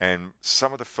out. And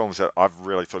some of the films that I've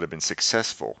really thought have been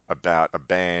successful about a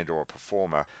band or a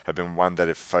performer have been one that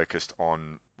have focused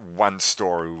on one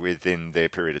story within their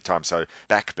period of time. So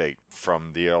Backbeat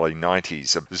from the early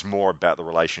 90s was more about the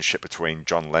relationship between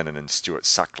John Lennon and Stuart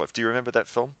Sutcliffe. Do you remember that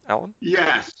film, Allan?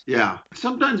 Yes, yeah.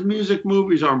 Sometimes music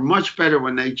movies are much better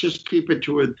when they just keep it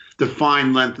to a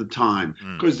defined length of time.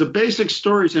 Because the basic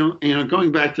stories,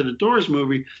 going back to the Doors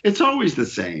movie, it's always the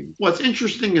same. What's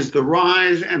interesting is the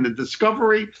rise and the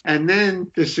discovery, and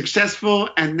then the successful,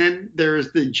 and then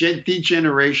there's the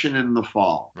degeneration and the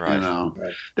fall. Right.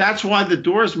 Right. That's why the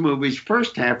Doors movie's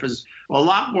first half is a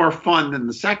lot more fun than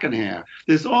the second half.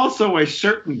 There's also a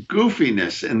certain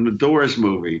goofiness in the Doors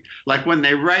movie, like when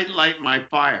they write "Light My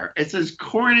Fire." It's as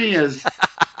corny as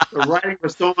writing a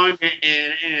song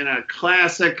in a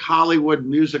classic Hollywood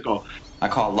musical. I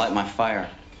call it "Light My Fire."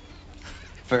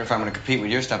 Figure if I'm going to compete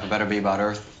with your stuff, it better be about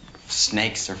earth,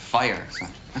 snakes, or fire.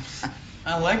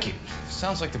 I like it.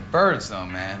 Sounds like the Birds, though,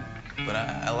 man. But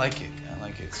I like it. I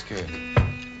like it. It's good.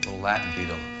 A little Latin beat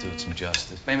will do it some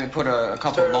justice. Maybe put a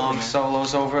couple long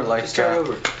solos over, like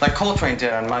Coltrane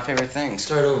did on My Favorite Things.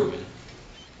 Start over,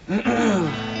 man.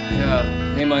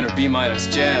 Yeah, A minor, B minus,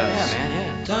 jazz. Yeah,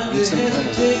 man, yeah. Need some kind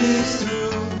of...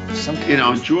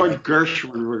 George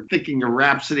Gershwin, we're thinking of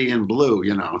Rhapsody in Blue,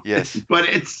 Yes. But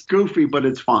it's goofy, but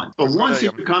it's fun. But once he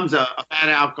becomes a bad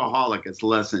alcoholic, it's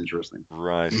less interesting.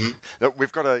 Right.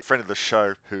 We've got a friend of the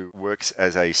show who works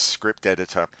as a script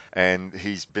editor, and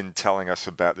he's been telling us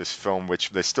about this film,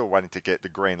 which they're still waiting to get the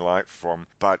green light from,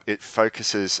 but it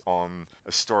focuses on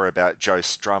a story about Joe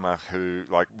Strummer, who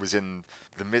was in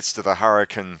the midst of the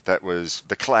hurricane that was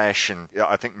the Clash, and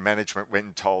I think management went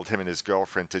and told him and his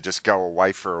girlfriend to just go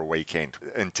away for a weekend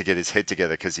and to get his head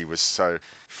together because he was so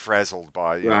frazzled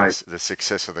by the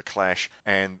success of the Clash.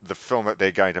 And the film that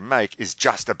they're going to make is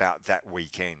just about that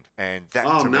weekend, and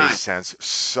that to me sounds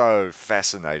so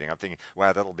fascinating. I'm thinking,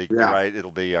 wow, that'll be great.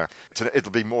 It'll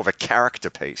be more of a character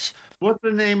piece. What's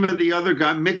the name of the other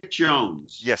guy? Mick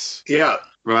Jones. Yes. Yeah.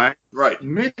 Right.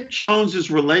 Mick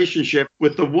Jones's relationship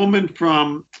with the woman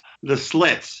from the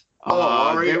Slits.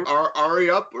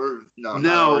 Ari Up or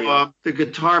no? The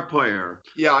guitar player.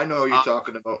 Yeah, I know who you're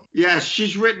talking about. Yes,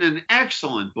 she's written an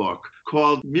excellent book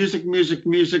called Music, Music,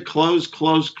 Music, Close,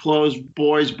 Close, Close,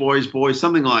 Boys, Boys, Boys,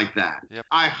 something like that. Yep.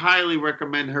 I highly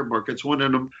recommend her book. It's one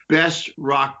of the best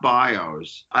rock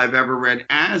bios I've ever read,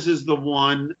 as is the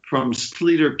one from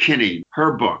Sleater Kinney,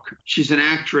 her book. She's an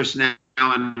actress now.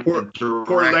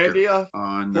 Portlandia?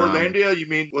 Portlandia? You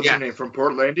mean, what's her name, from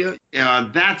Portlandia?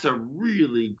 That's a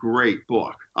really great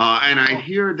book. And I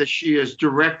hear that she has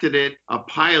directed a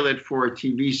pilot for a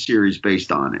TV series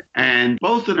based on it. And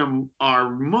both of them are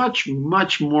much,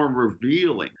 much more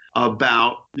revealing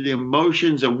about the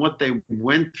emotions and what they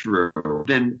went through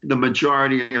than the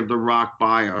majority of the rock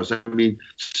bios. I mean,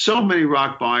 so many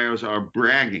rock bios are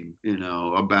bragging,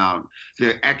 about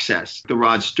their excess. The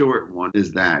Rod Stewart one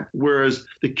is that. Whereas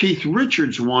the Keith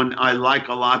Richards one I like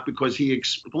a lot because he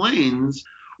explains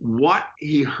what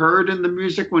he heard in the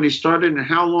music when he started and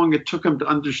how long it took him to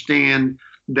understand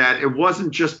that it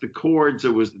wasn't just the chords,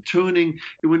 it was the tuning.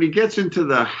 When he gets into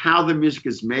the how the music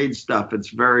is made stuff, it's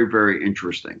very, very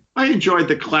interesting. I enjoyed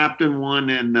the Clapton one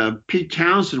and the Pete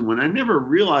Townsend one. I never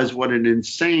realized what an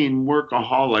insane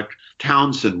workaholic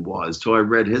Townsend was till I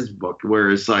read his book,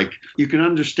 where it's like you can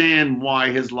understand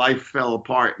why his life fell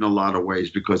apart in a lot of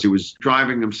ways because he was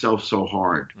driving himself so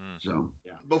hard. So,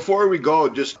 yeah. Before we go,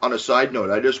 just on a side note,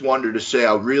 I just wanted to say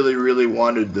I really, really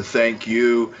wanted to thank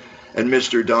you and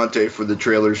Mr. Dante for the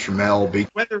trailers from hell.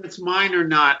 Whether it's mine or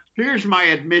not, here's my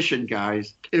admission,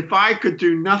 guys. If I could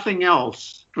do nothing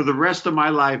else for the rest of my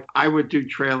life, I would do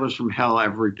trailers from hell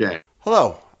every day.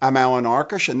 Hello, I'm Allan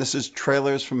Arkush, and this is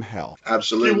Trailers from Hell.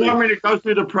 Absolutely. Do you want me to go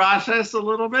through the process a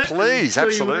little bit? Please,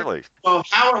 absolutely. Well,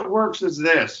 how it works is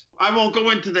this. I won't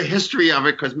go into the history of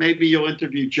it because maybe you'll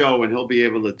interview Joe and he'll be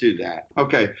able to do that.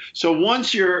 Okay, so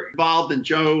once you're involved and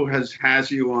Joe has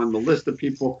you on the list of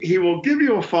people, he will give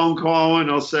you a phone call and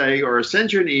he'll say, or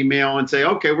send you an email and say,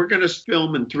 okay, we're going to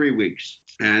film in 3 weeks.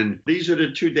 And these are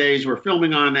the 2 days we're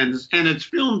filming on, and it's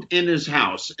filmed in his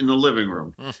house in the living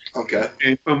room. Okay.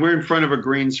 And we're in front of a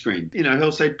green screen.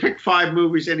 He'll say, pick 5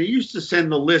 movies, and he used to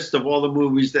send the list of all the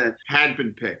movies that had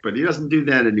been picked, but he doesn't do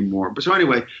that anymore. But so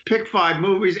anyway, pick 5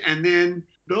 movies, and then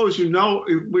those who know,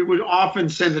 we would often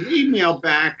send an email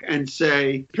back and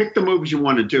say, pick the movies you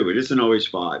want to do. It isn't always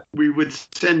 5. We would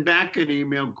send back an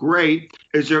email, great.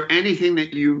 Is there anything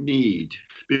that you need?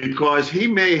 Because he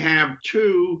may have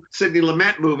 2 Sidney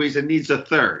Lumet movies and needs a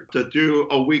third to do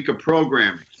a week of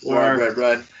programming.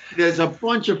 Right. There's a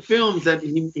bunch of films that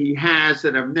he has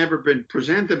that have never been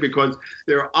presented because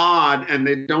they're odd and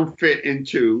they don't fit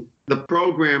into the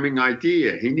programming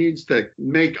idea. He needs to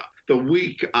make the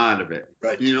week out of it.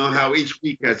 Right. You know how each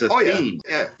week has a theme.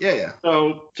 Yeah.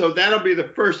 So that'll be the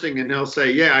first thing, and he'll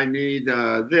say, yeah, I need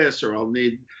this, or I'll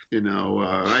need,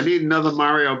 I need another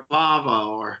Mario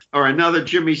Bava or another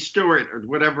Jimmy Stewart or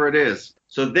whatever it is.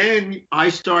 So then I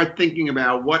start thinking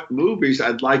about what movies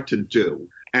I'd like to do.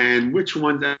 And which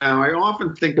ones? I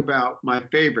often think about my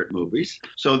favorite movies.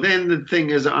 So then the thing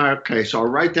is, okay, so I'll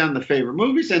write down the favorite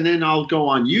movies, and then I'll go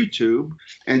on YouTube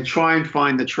and try and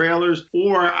find the trailers,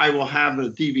 or I will have the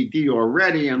DVD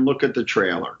already and look at the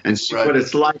trailer and see what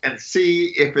it's like and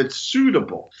see if it's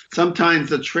suitable. Sometimes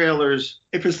the trailers,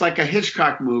 if it's like a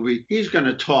Hitchcock movie, he's going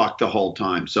to talk the whole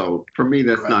time. So for me,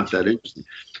 that's not that interesting.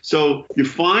 So you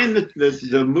find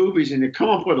the movies and you come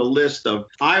up with a list of,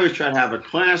 I always try to have a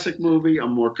classic movie, a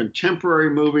more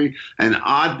contemporary movie, an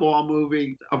oddball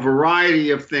movie, a variety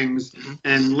of things.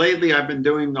 And lately I've been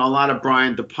doing a lot of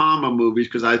Brian De Palma movies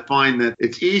because I find that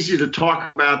it's easy to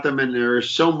talk about them and there's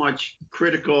so much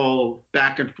critical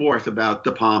back and forth about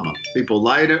De Palma. People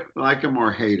like him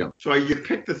or hate him. So you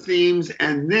pick the themes,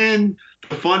 and then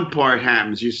the fun part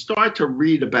happens. You start to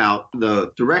read about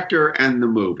the director and the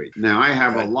movie. Now, I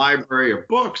have a library of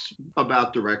books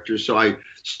about directors, so I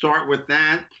start with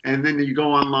that, and then you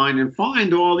go online and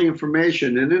find all the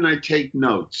information, and then I take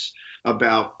notes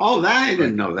about, I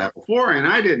didn't know that before, and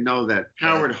I didn't know that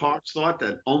Howard Hawks thought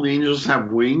that Only Angels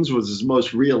Have Wings was his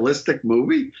most realistic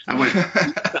movie. I went,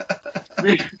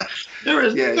 there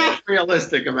is nothing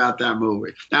realistic about that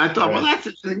movie. And I thought, well, that's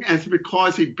interesting. And it's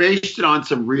because he based it on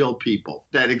some real people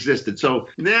that existed. So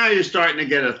now you're starting to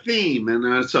get a theme.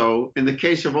 And so in the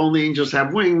case of Only Angels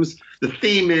Have Wings, the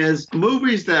theme is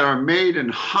movies that are made in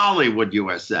Hollywood,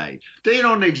 USA. They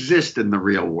don't exist in the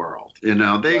real world.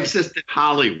 They exist in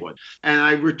Hollywood. And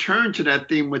I returned to that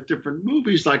theme with different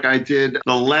movies, like I did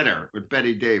The Letter with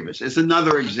Bette Davis. It's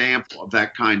another example of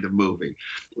that kind of movie.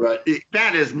 Right.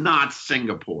 That is not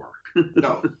Singapore.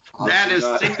 No. That is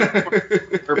Singapore.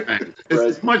 Perfect. It's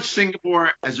as much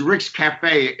Singapore as Rick's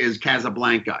Cafe is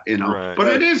Casablanca, But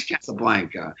it is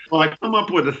Casablanca. Well, I come up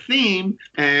with a theme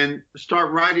and start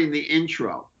writing the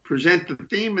intro. Present the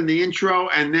theme in the intro,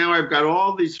 and now I've got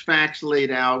all these facts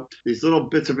laid out, these little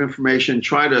bits of information,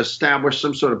 try to establish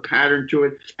some sort of pattern to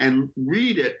it, and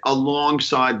read it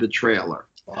alongside the trailer.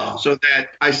 Wow. So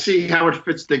that I see how it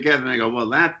fits together, and I go, well,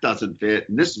 that doesn't fit,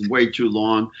 and this is way too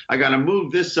long. I got to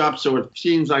move this up so it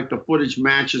seems like the footage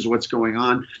matches what's going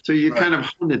on. So you kind of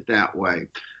hone it that way.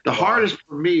 The hardest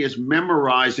for me is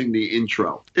memorizing the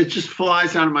intro. It just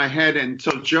flies out of my head, and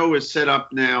so Joe has set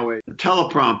up now a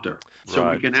teleprompter so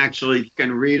we can actually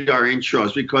read our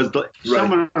intros, because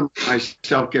some of them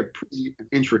myself get pretty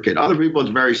intricate. Other people, it's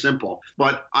very simple.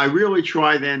 But I really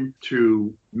try then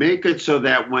to make it so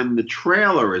that when the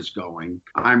trailer is going,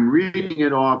 I'm reading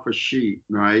it off a sheet,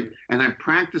 right? And I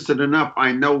practice it enough,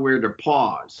 I know where to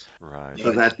pause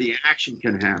so that the action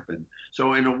can happen.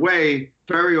 So in a way,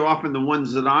 very often the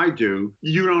ones that I do,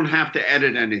 you don't have to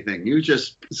edit anything. You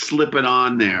just slip it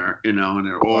on there, and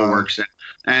it all works out.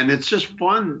 And it's just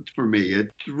fun for me.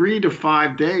 It's 3 to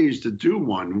 5 days to do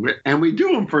one, and we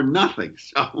do them for nothing.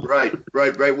 So. Right.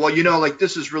 Well,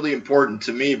 this is really important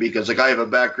to me because, I have a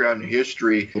background in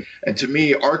history, and to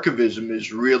me, archivism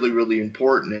is really, really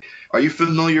important. Are you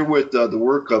familiar with the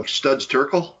work of Studs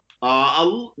Terkel?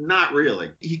 Not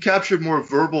really. He captured more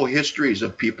verbal histories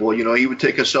of people. He would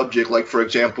take a subject, like, for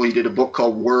example, he did a book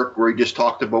called Work, where he just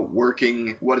talked about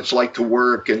working, what it's like to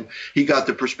work, and he got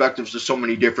the perspectives of so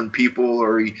many different people.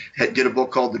 Or he did a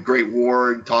book called The Great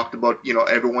War and talked about,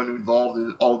 everyone involved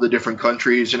in all the different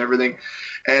countries and everything.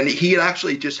 And he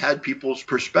actually just had people's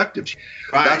perspectives.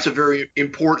 Right. That's a very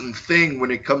important thing when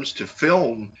it comes to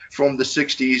film from the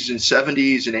 60s and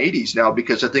 70s and 80s now,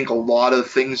 because I think a lot of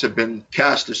things have been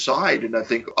cast aside, and I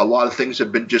think a lot of things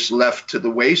have been just left to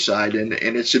the wayside, and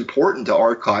it's important to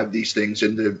archive these things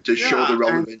and to show the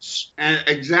relevance. And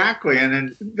exactly, and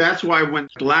then that's why when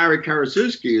Larry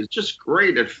Karaszewski is just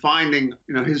great at finding,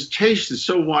 his taste is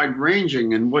so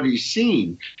wide-ranging in what he's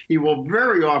seen. He will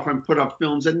very often put up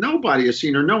films that nobody has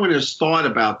seen or no one has thought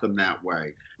about them that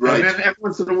way. Right. And then every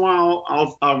once in a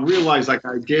while, I'll realize, like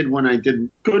I did when I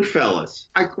did Goodfellas.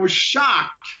 I was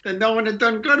shocked that no one had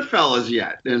done Goodfellas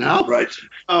yet, Right.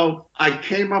 so I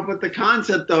came up with the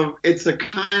concept of it's the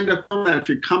kind of film that if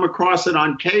you come across it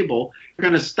on cable, you're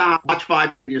going to stop, watch 5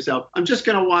 minutes yourself. I'm just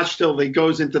going to watch till he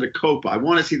goes into the Copa. I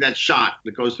want to see that shot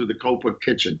that goes through the Copa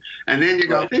kitchen. And then you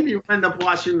go, then you end up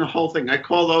watching the whole thing. I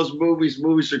call those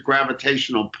movies of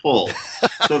gravitational pull.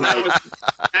 So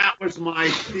that was my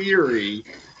theory.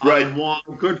 On Juan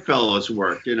Goodfellow's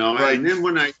work, you know. Right. And then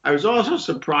when I was also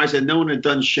surprised that no one had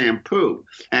done Shampoo.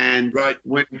 And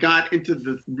when I got into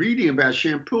the reading about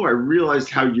Shampoo, I realized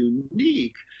how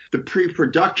unique the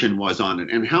pre-production was on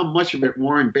it and how much of it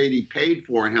Warren Beatty paid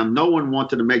for and how no one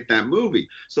wanted to make that movie.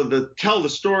 So to tell the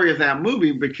story of that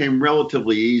movie became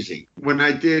relatively easy. When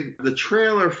I did the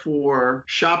trailer for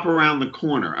Shop Around the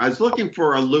Corner, I was looking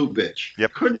for a Lubitsch.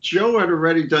 Joe had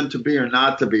already done To Be or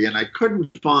Not to Be, and I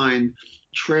couldn't find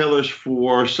trailers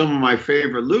for some of my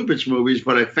favorite Lubitsch movies,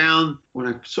 but I found when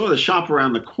I saw the Shop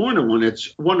Around the Corner one,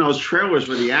 it's one of those trailers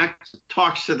where the actor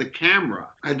talks to the camera.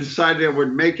 I decided I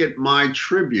would make it my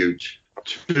tribute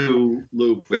to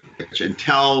Lubitsch and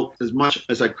tell as much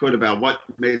as I could about what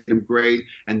made him great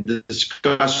and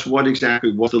discuss what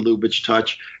exactly was the Lubitsch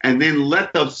touch, and then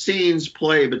let the scenes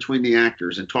play between the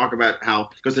actors and talk about how,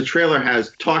 because the trailer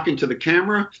has talking to the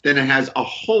camera, then it has a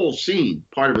whole scene,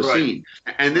 part of a scene,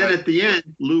 and then at the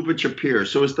end, Lubitsch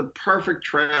appears. So it's the perfect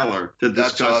trailer to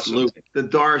discuss Lubitsch. The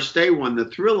Doris Day one, the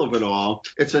thrill of it all,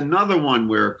 it's another one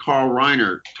where Carl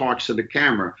Reiner talks to the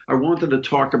camera. I wanted to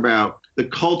talk about the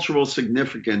cultural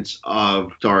significance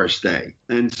of Doris Day.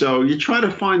 And so you try to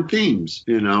find themes,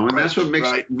 you know, and that's what makes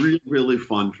it really, really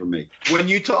fun for me. When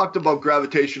you talked about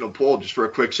gravitational pull, just for a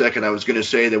quick second, I was going to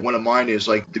say that one of mine is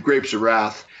like The Grapes of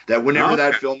Wrath, that whenever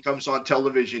that film comes on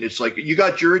television, it's like, you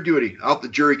got jury duty. I hope the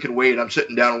jury can wait. I'm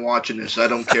sitting down and watching this. I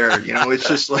don't care. You know, it's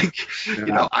just like, you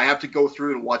know, I have to go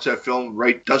through and watch that film,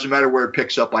 right? Doesn't matter where it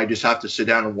picks up. I just have to sit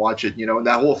down and watch it, you know, and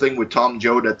that whole thing with Tom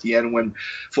Joad at the end when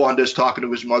Fonda's talking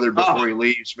to his mother before he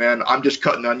leaves, man, I'm just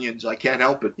cutting onions. I can't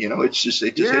help it. You know, it just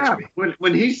hits me.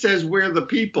 When he says, we're the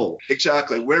people.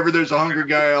 Exactly. Whenever there's a hungry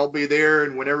guy, I'll be there.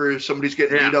 And whenever somebody's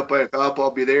getting beat up by a cop,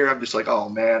 I'll be there. I'm just like, oh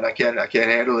man, I can't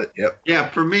handle it. Yep. Yeah.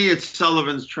 For me, it's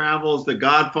Sullivan's Travels. The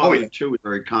Godfather 2 is a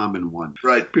very common one.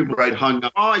 Right. People hung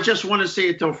up. Oh, I just want to see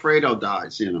it till Fredo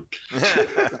dies, you know.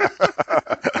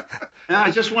 I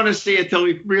just want to see it till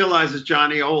he realizes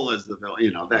Johnny Ola's the villain,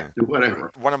 you know, that whatever.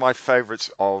 One of my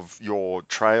favorites of your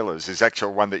trailers is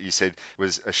actually one that you said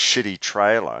was a shitty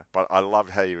trailer, but I loved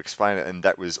how you explained it, and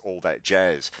that was All That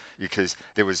Jazz, because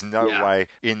there was no way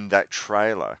in that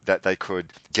trailer that they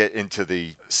could get into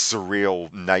the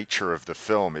surreal nature of the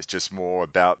film. It's just more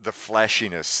about the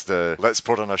flashiness, the let's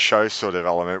put on a show sort of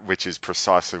element, which is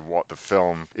precisely what the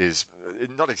film is,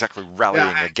 not exactly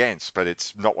rallying against, but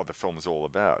it's not what the film is all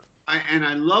about.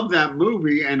 I love that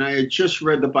movie, and I had just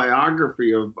read the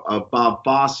biography of Bob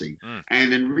Fosse.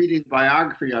 And in reading the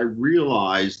biography, I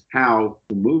realized how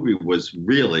the movie was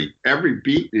really every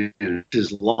beat in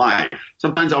his life.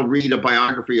 Sometimes I'll read a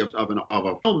biography of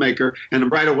a filmmaker, and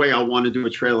right away I'll want to do a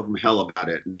trailer from hell about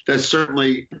it. And that's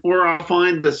certainly, or I'll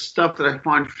find the stuff that I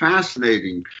find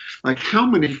fascinating, like how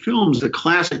many films the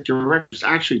classic directors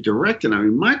actually directed. I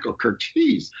mean, Michael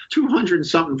Curtiz,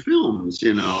 200-something films,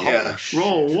 you know,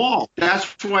 Roll Wall.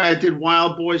 That's why I did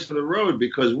Wild Boys for the Road,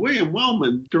 because William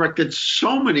Wellman directed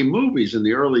so many movies in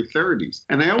the early 30s,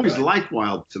 and I always liked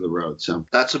Wild to the Road. So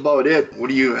that's about it. What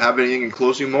do you have anything in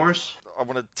closing, Morris? I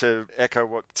wanted to echo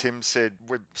what Tim said.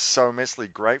 We're so immensely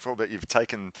grateful that you've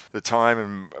taken the time,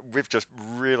 and we've just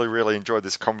really, really enjoyed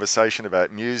this conversation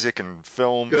about music and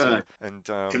films. And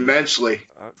immensely.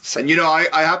 And you know,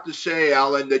 I have to say,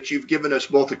 Allan, that you've given us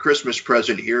both a Christmas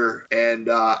present here, and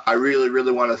I really,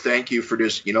 really want to thank you for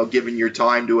this, you know, giving your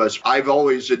time to us. I've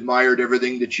always admired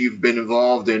everything that you've been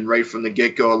involved in right from the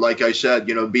get-go. Like I said,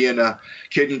 you know, being a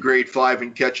kid in grade 5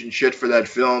 and catching shit for that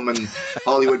film and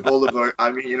Hollywood Boulevard,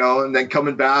 I mean, you know, and then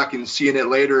coming back and seeing it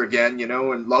later again, you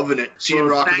know, and loving it. Seeing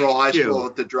Rock and Roll High School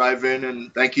at the drive-in,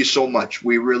 and thank you so much.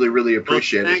 We really, really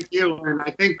appreciate it. Thank you. And I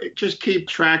think just keep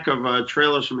track of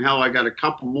Trailers from Hell. I got a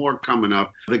couple more coming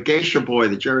up. The Geisha Boy,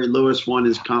 the Jerry Lewis one,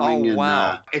 is coming. Oh,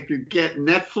 wow. If you get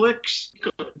Netflix,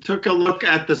 took a look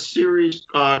at the series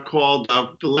called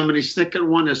the Lemony Snicket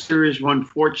one, a series one,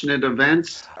 Fortunate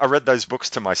Events. I read those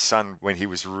books to my son when he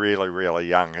was really, really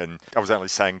young, and I was only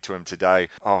saying to him today,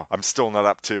 I'm still not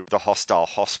up to the Hostile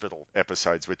Hospital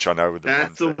episodes, which I know were the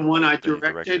That's the one I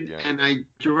directed, and I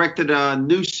directed a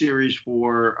new series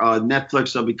for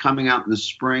Netflix. They'll be coming out in the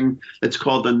spring. It's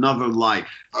called Another Life.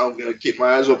 I'm going to keep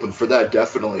my eyes open for that,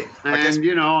 definitely.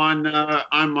 And,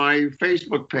 on my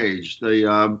Facebook page,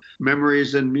 the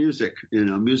Memories and Music,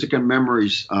 Music and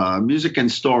Memories, Music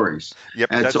and Stories. Yep,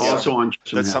 that's also on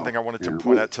That's something I wanted to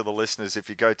point out to the listeners. If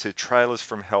you go to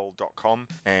trailersfromhell.com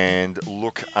and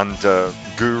look under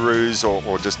Gurus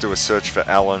or just do a search for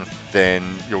Allan,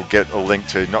 then you'll get a link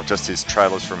to not just his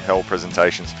Trailers from Hell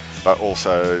presentations, but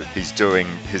also he's doing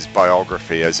his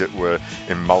biography, as it were,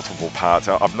 in multiple parts.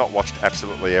 I've not watched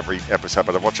absolutely every episode,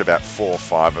 but I've watched about 4 or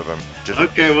 5 of them.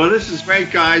 Okay, well, this is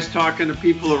great, guys, talking to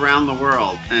people around the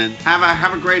world. And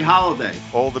have a great holiday.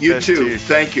 All the you best too. to you.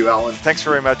 Thank you, Allan. Thanks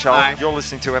very much, Allan. Bye. You're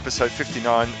listening to episode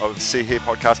 59 of the See Here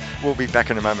podcast. We'll be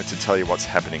back in a moment to tell you what's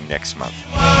happening next month.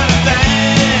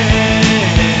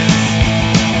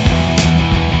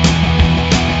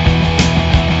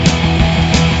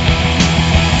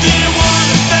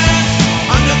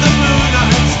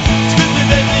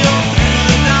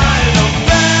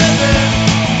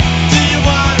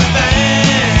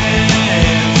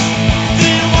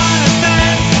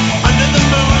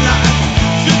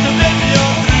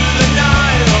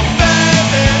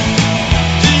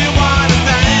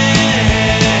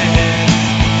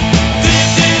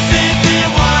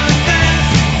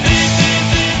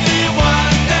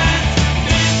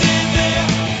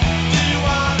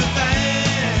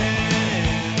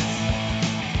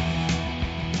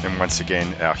 Once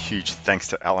again, our huge thanks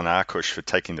to Allan Arkush for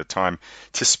taking the time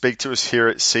to speak to us here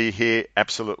at See Here.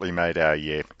 Absolutely made our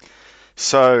year.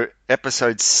 So,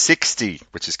 episode 60,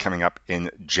 which is coming up in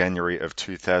January of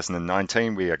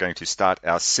 2019, we are going to start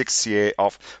our 6th year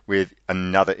off with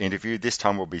another interview. This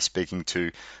time we'll be speaking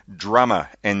to drummer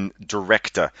and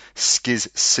director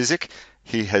Skiz Cizik.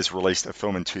 He has released a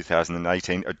film in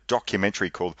 2018, a documentary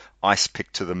called Ice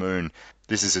Pick to the Moon.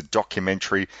 This is a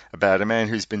documentary about a man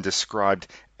who's been described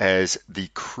as the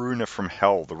crooner from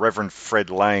hell, the Reverend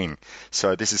Fred Lane.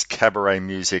 So this is cabaret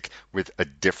music with a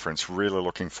difference. Really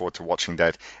looking forward to watching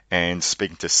that and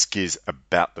speaking to Skiz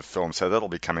about the film. So that'll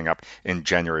be coming up in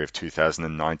January of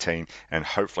 2019, and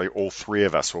hopefully all 3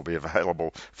 of us will be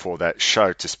available for that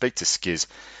show to speak to Skiz.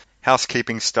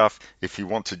 Housekeeping stuff, if you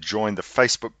want to join the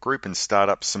Facebook group and start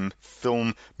up some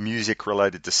film music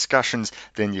related discussions,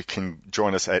 then you can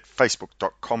join us at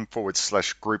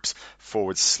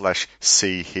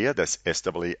facebook.com/groups/See Here. That's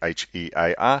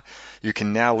SWEHEAR. You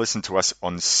can now listen to us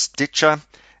on Stitcher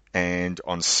and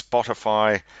on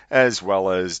Spotify, as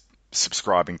well as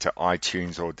subscribing to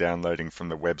iTunes or downloading from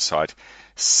the website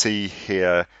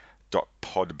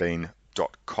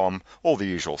seehere.podbean.com. All the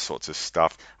usual sorts of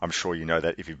stuff. I'm sure you know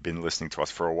that if you've been listening to us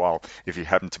for a while. If you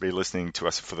happen to be listening to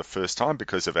us for the first time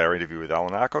because of our interview with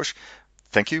Allan Arkush,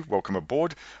 thank you. Welcome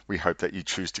aboard. We hope that you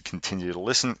choose to continue to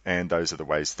listen, and those are the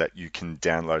ways that you can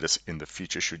download us in the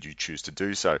future should you choose to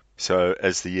do so. So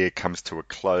as the year comes to a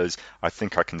close, I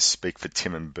think I can speak for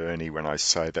Tim and Bernie when I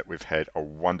say that we've had a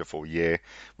wonderful year.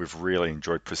 We've really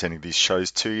enjoyed presenting these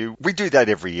shows to you. We do that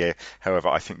every year. However,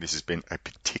 I think this has been a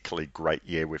particularly great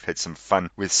year. We've had some fun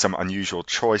with some unusual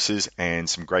choices and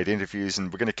some great interviews,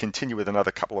 and we're going to continue with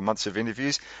another couple of months of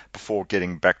interviews before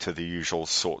getting back to the usual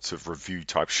sorts of review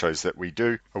type shows that we do.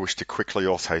 I wish to quickly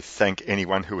also thank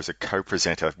anyone who was a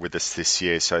co-presenter with us this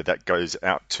year. So that goes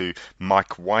out to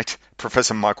Mike White,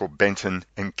 Professor Michael Benton,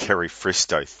 and Kerry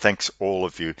Fristow. Thanks all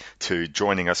of you to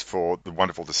joining us for the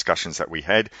wonderful discussions that we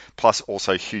had. Plus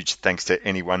also huge thanks to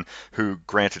anyone who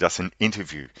granted us an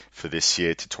interview for this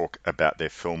year to talk about their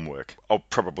film work. I'll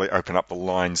probably open up the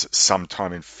lines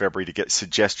sometime in February to get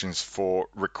suggestions for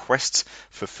requests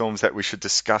for films that we should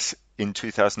discuss in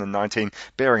 2019,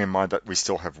 bearing in mind that we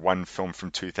still have one film from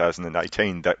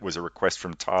 2018 that was a request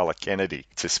from Tyler Kennedy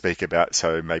to speak about,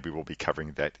 so maybe we'll be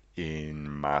covering that in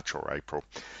March or April.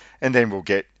 And then we'll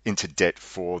get into debt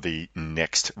for the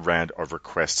next round of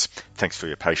requests. Thanks for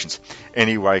your patience.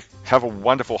 Anyway, have a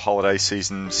wonderful holiday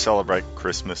season. Celebrate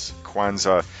Christmas,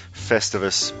 Kwanzaa,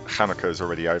 Festivus. Hanukkah is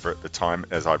already over at the time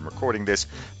as I'm recording this,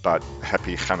 but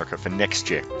happy Hanukkah for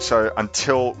next year. So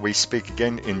until we speak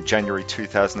again in January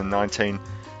 2019,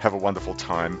 have a wonderful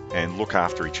time and look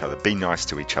after each other. Be nice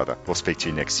to each other. We'll speak to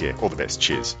you next year. All the best.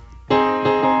 Cheers.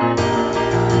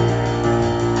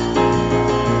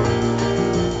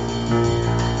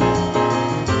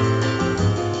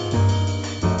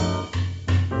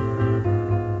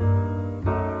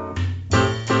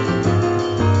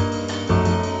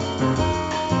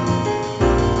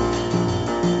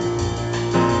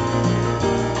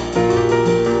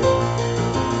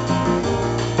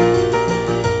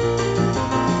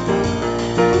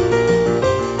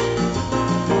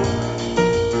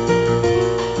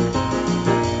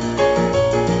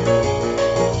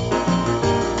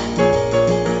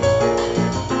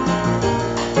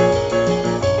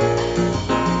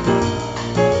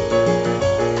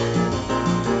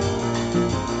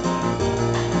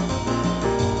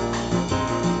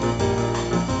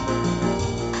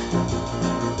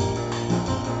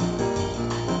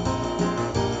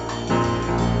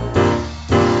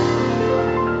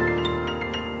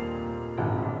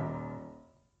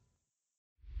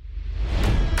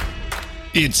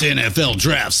 It's NFL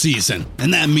draft season,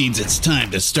 and that means it's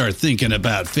time to start thinking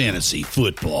about fantasy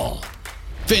football.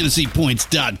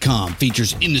 FantasyPoints.com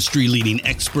features industry-leading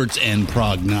experts and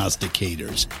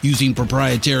prognosticators using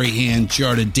proprietary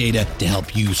hand-charted data to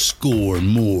help you score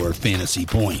more fantasy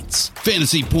points.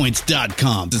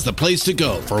 FantasyPoints.com is the place to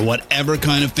go for whatever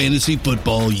kind of fantasy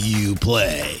football you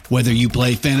play. Whether you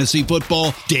play fantasy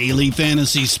football, daily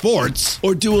fantasy sports,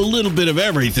 or do a little bit of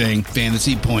everything,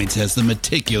 Fantasy Points has the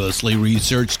meticulously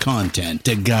researched content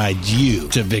to guide you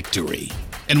to victory.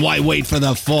 And why wait for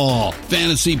the fall?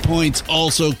 Fantasy Points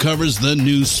also covers the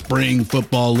new spring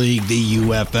football league, the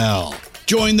UFL.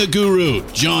 Join the guru,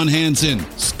 John Hansen,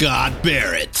 Scott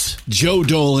Barrett, Joe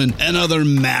Dolan, and other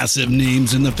massive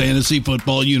names in the fantasy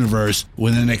football universe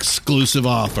with an exclusive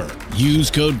offer.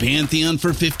 Use code Pantheon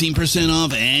for 15%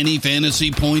 off any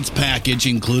Fantasy Points package,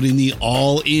 including the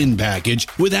all-in package,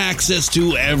 with access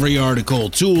to every article,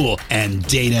 tool, and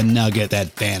data nugget that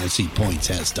Fantasy Points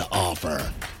has to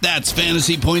offer. That's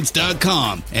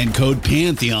FantasyPoints.com and code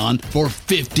Pantheon for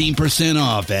 15%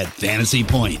 off at Fantasy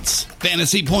Points.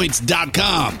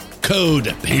 FantasyPoints.com,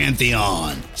 code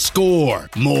Pantheon. Score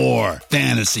more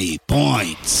fantasy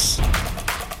points.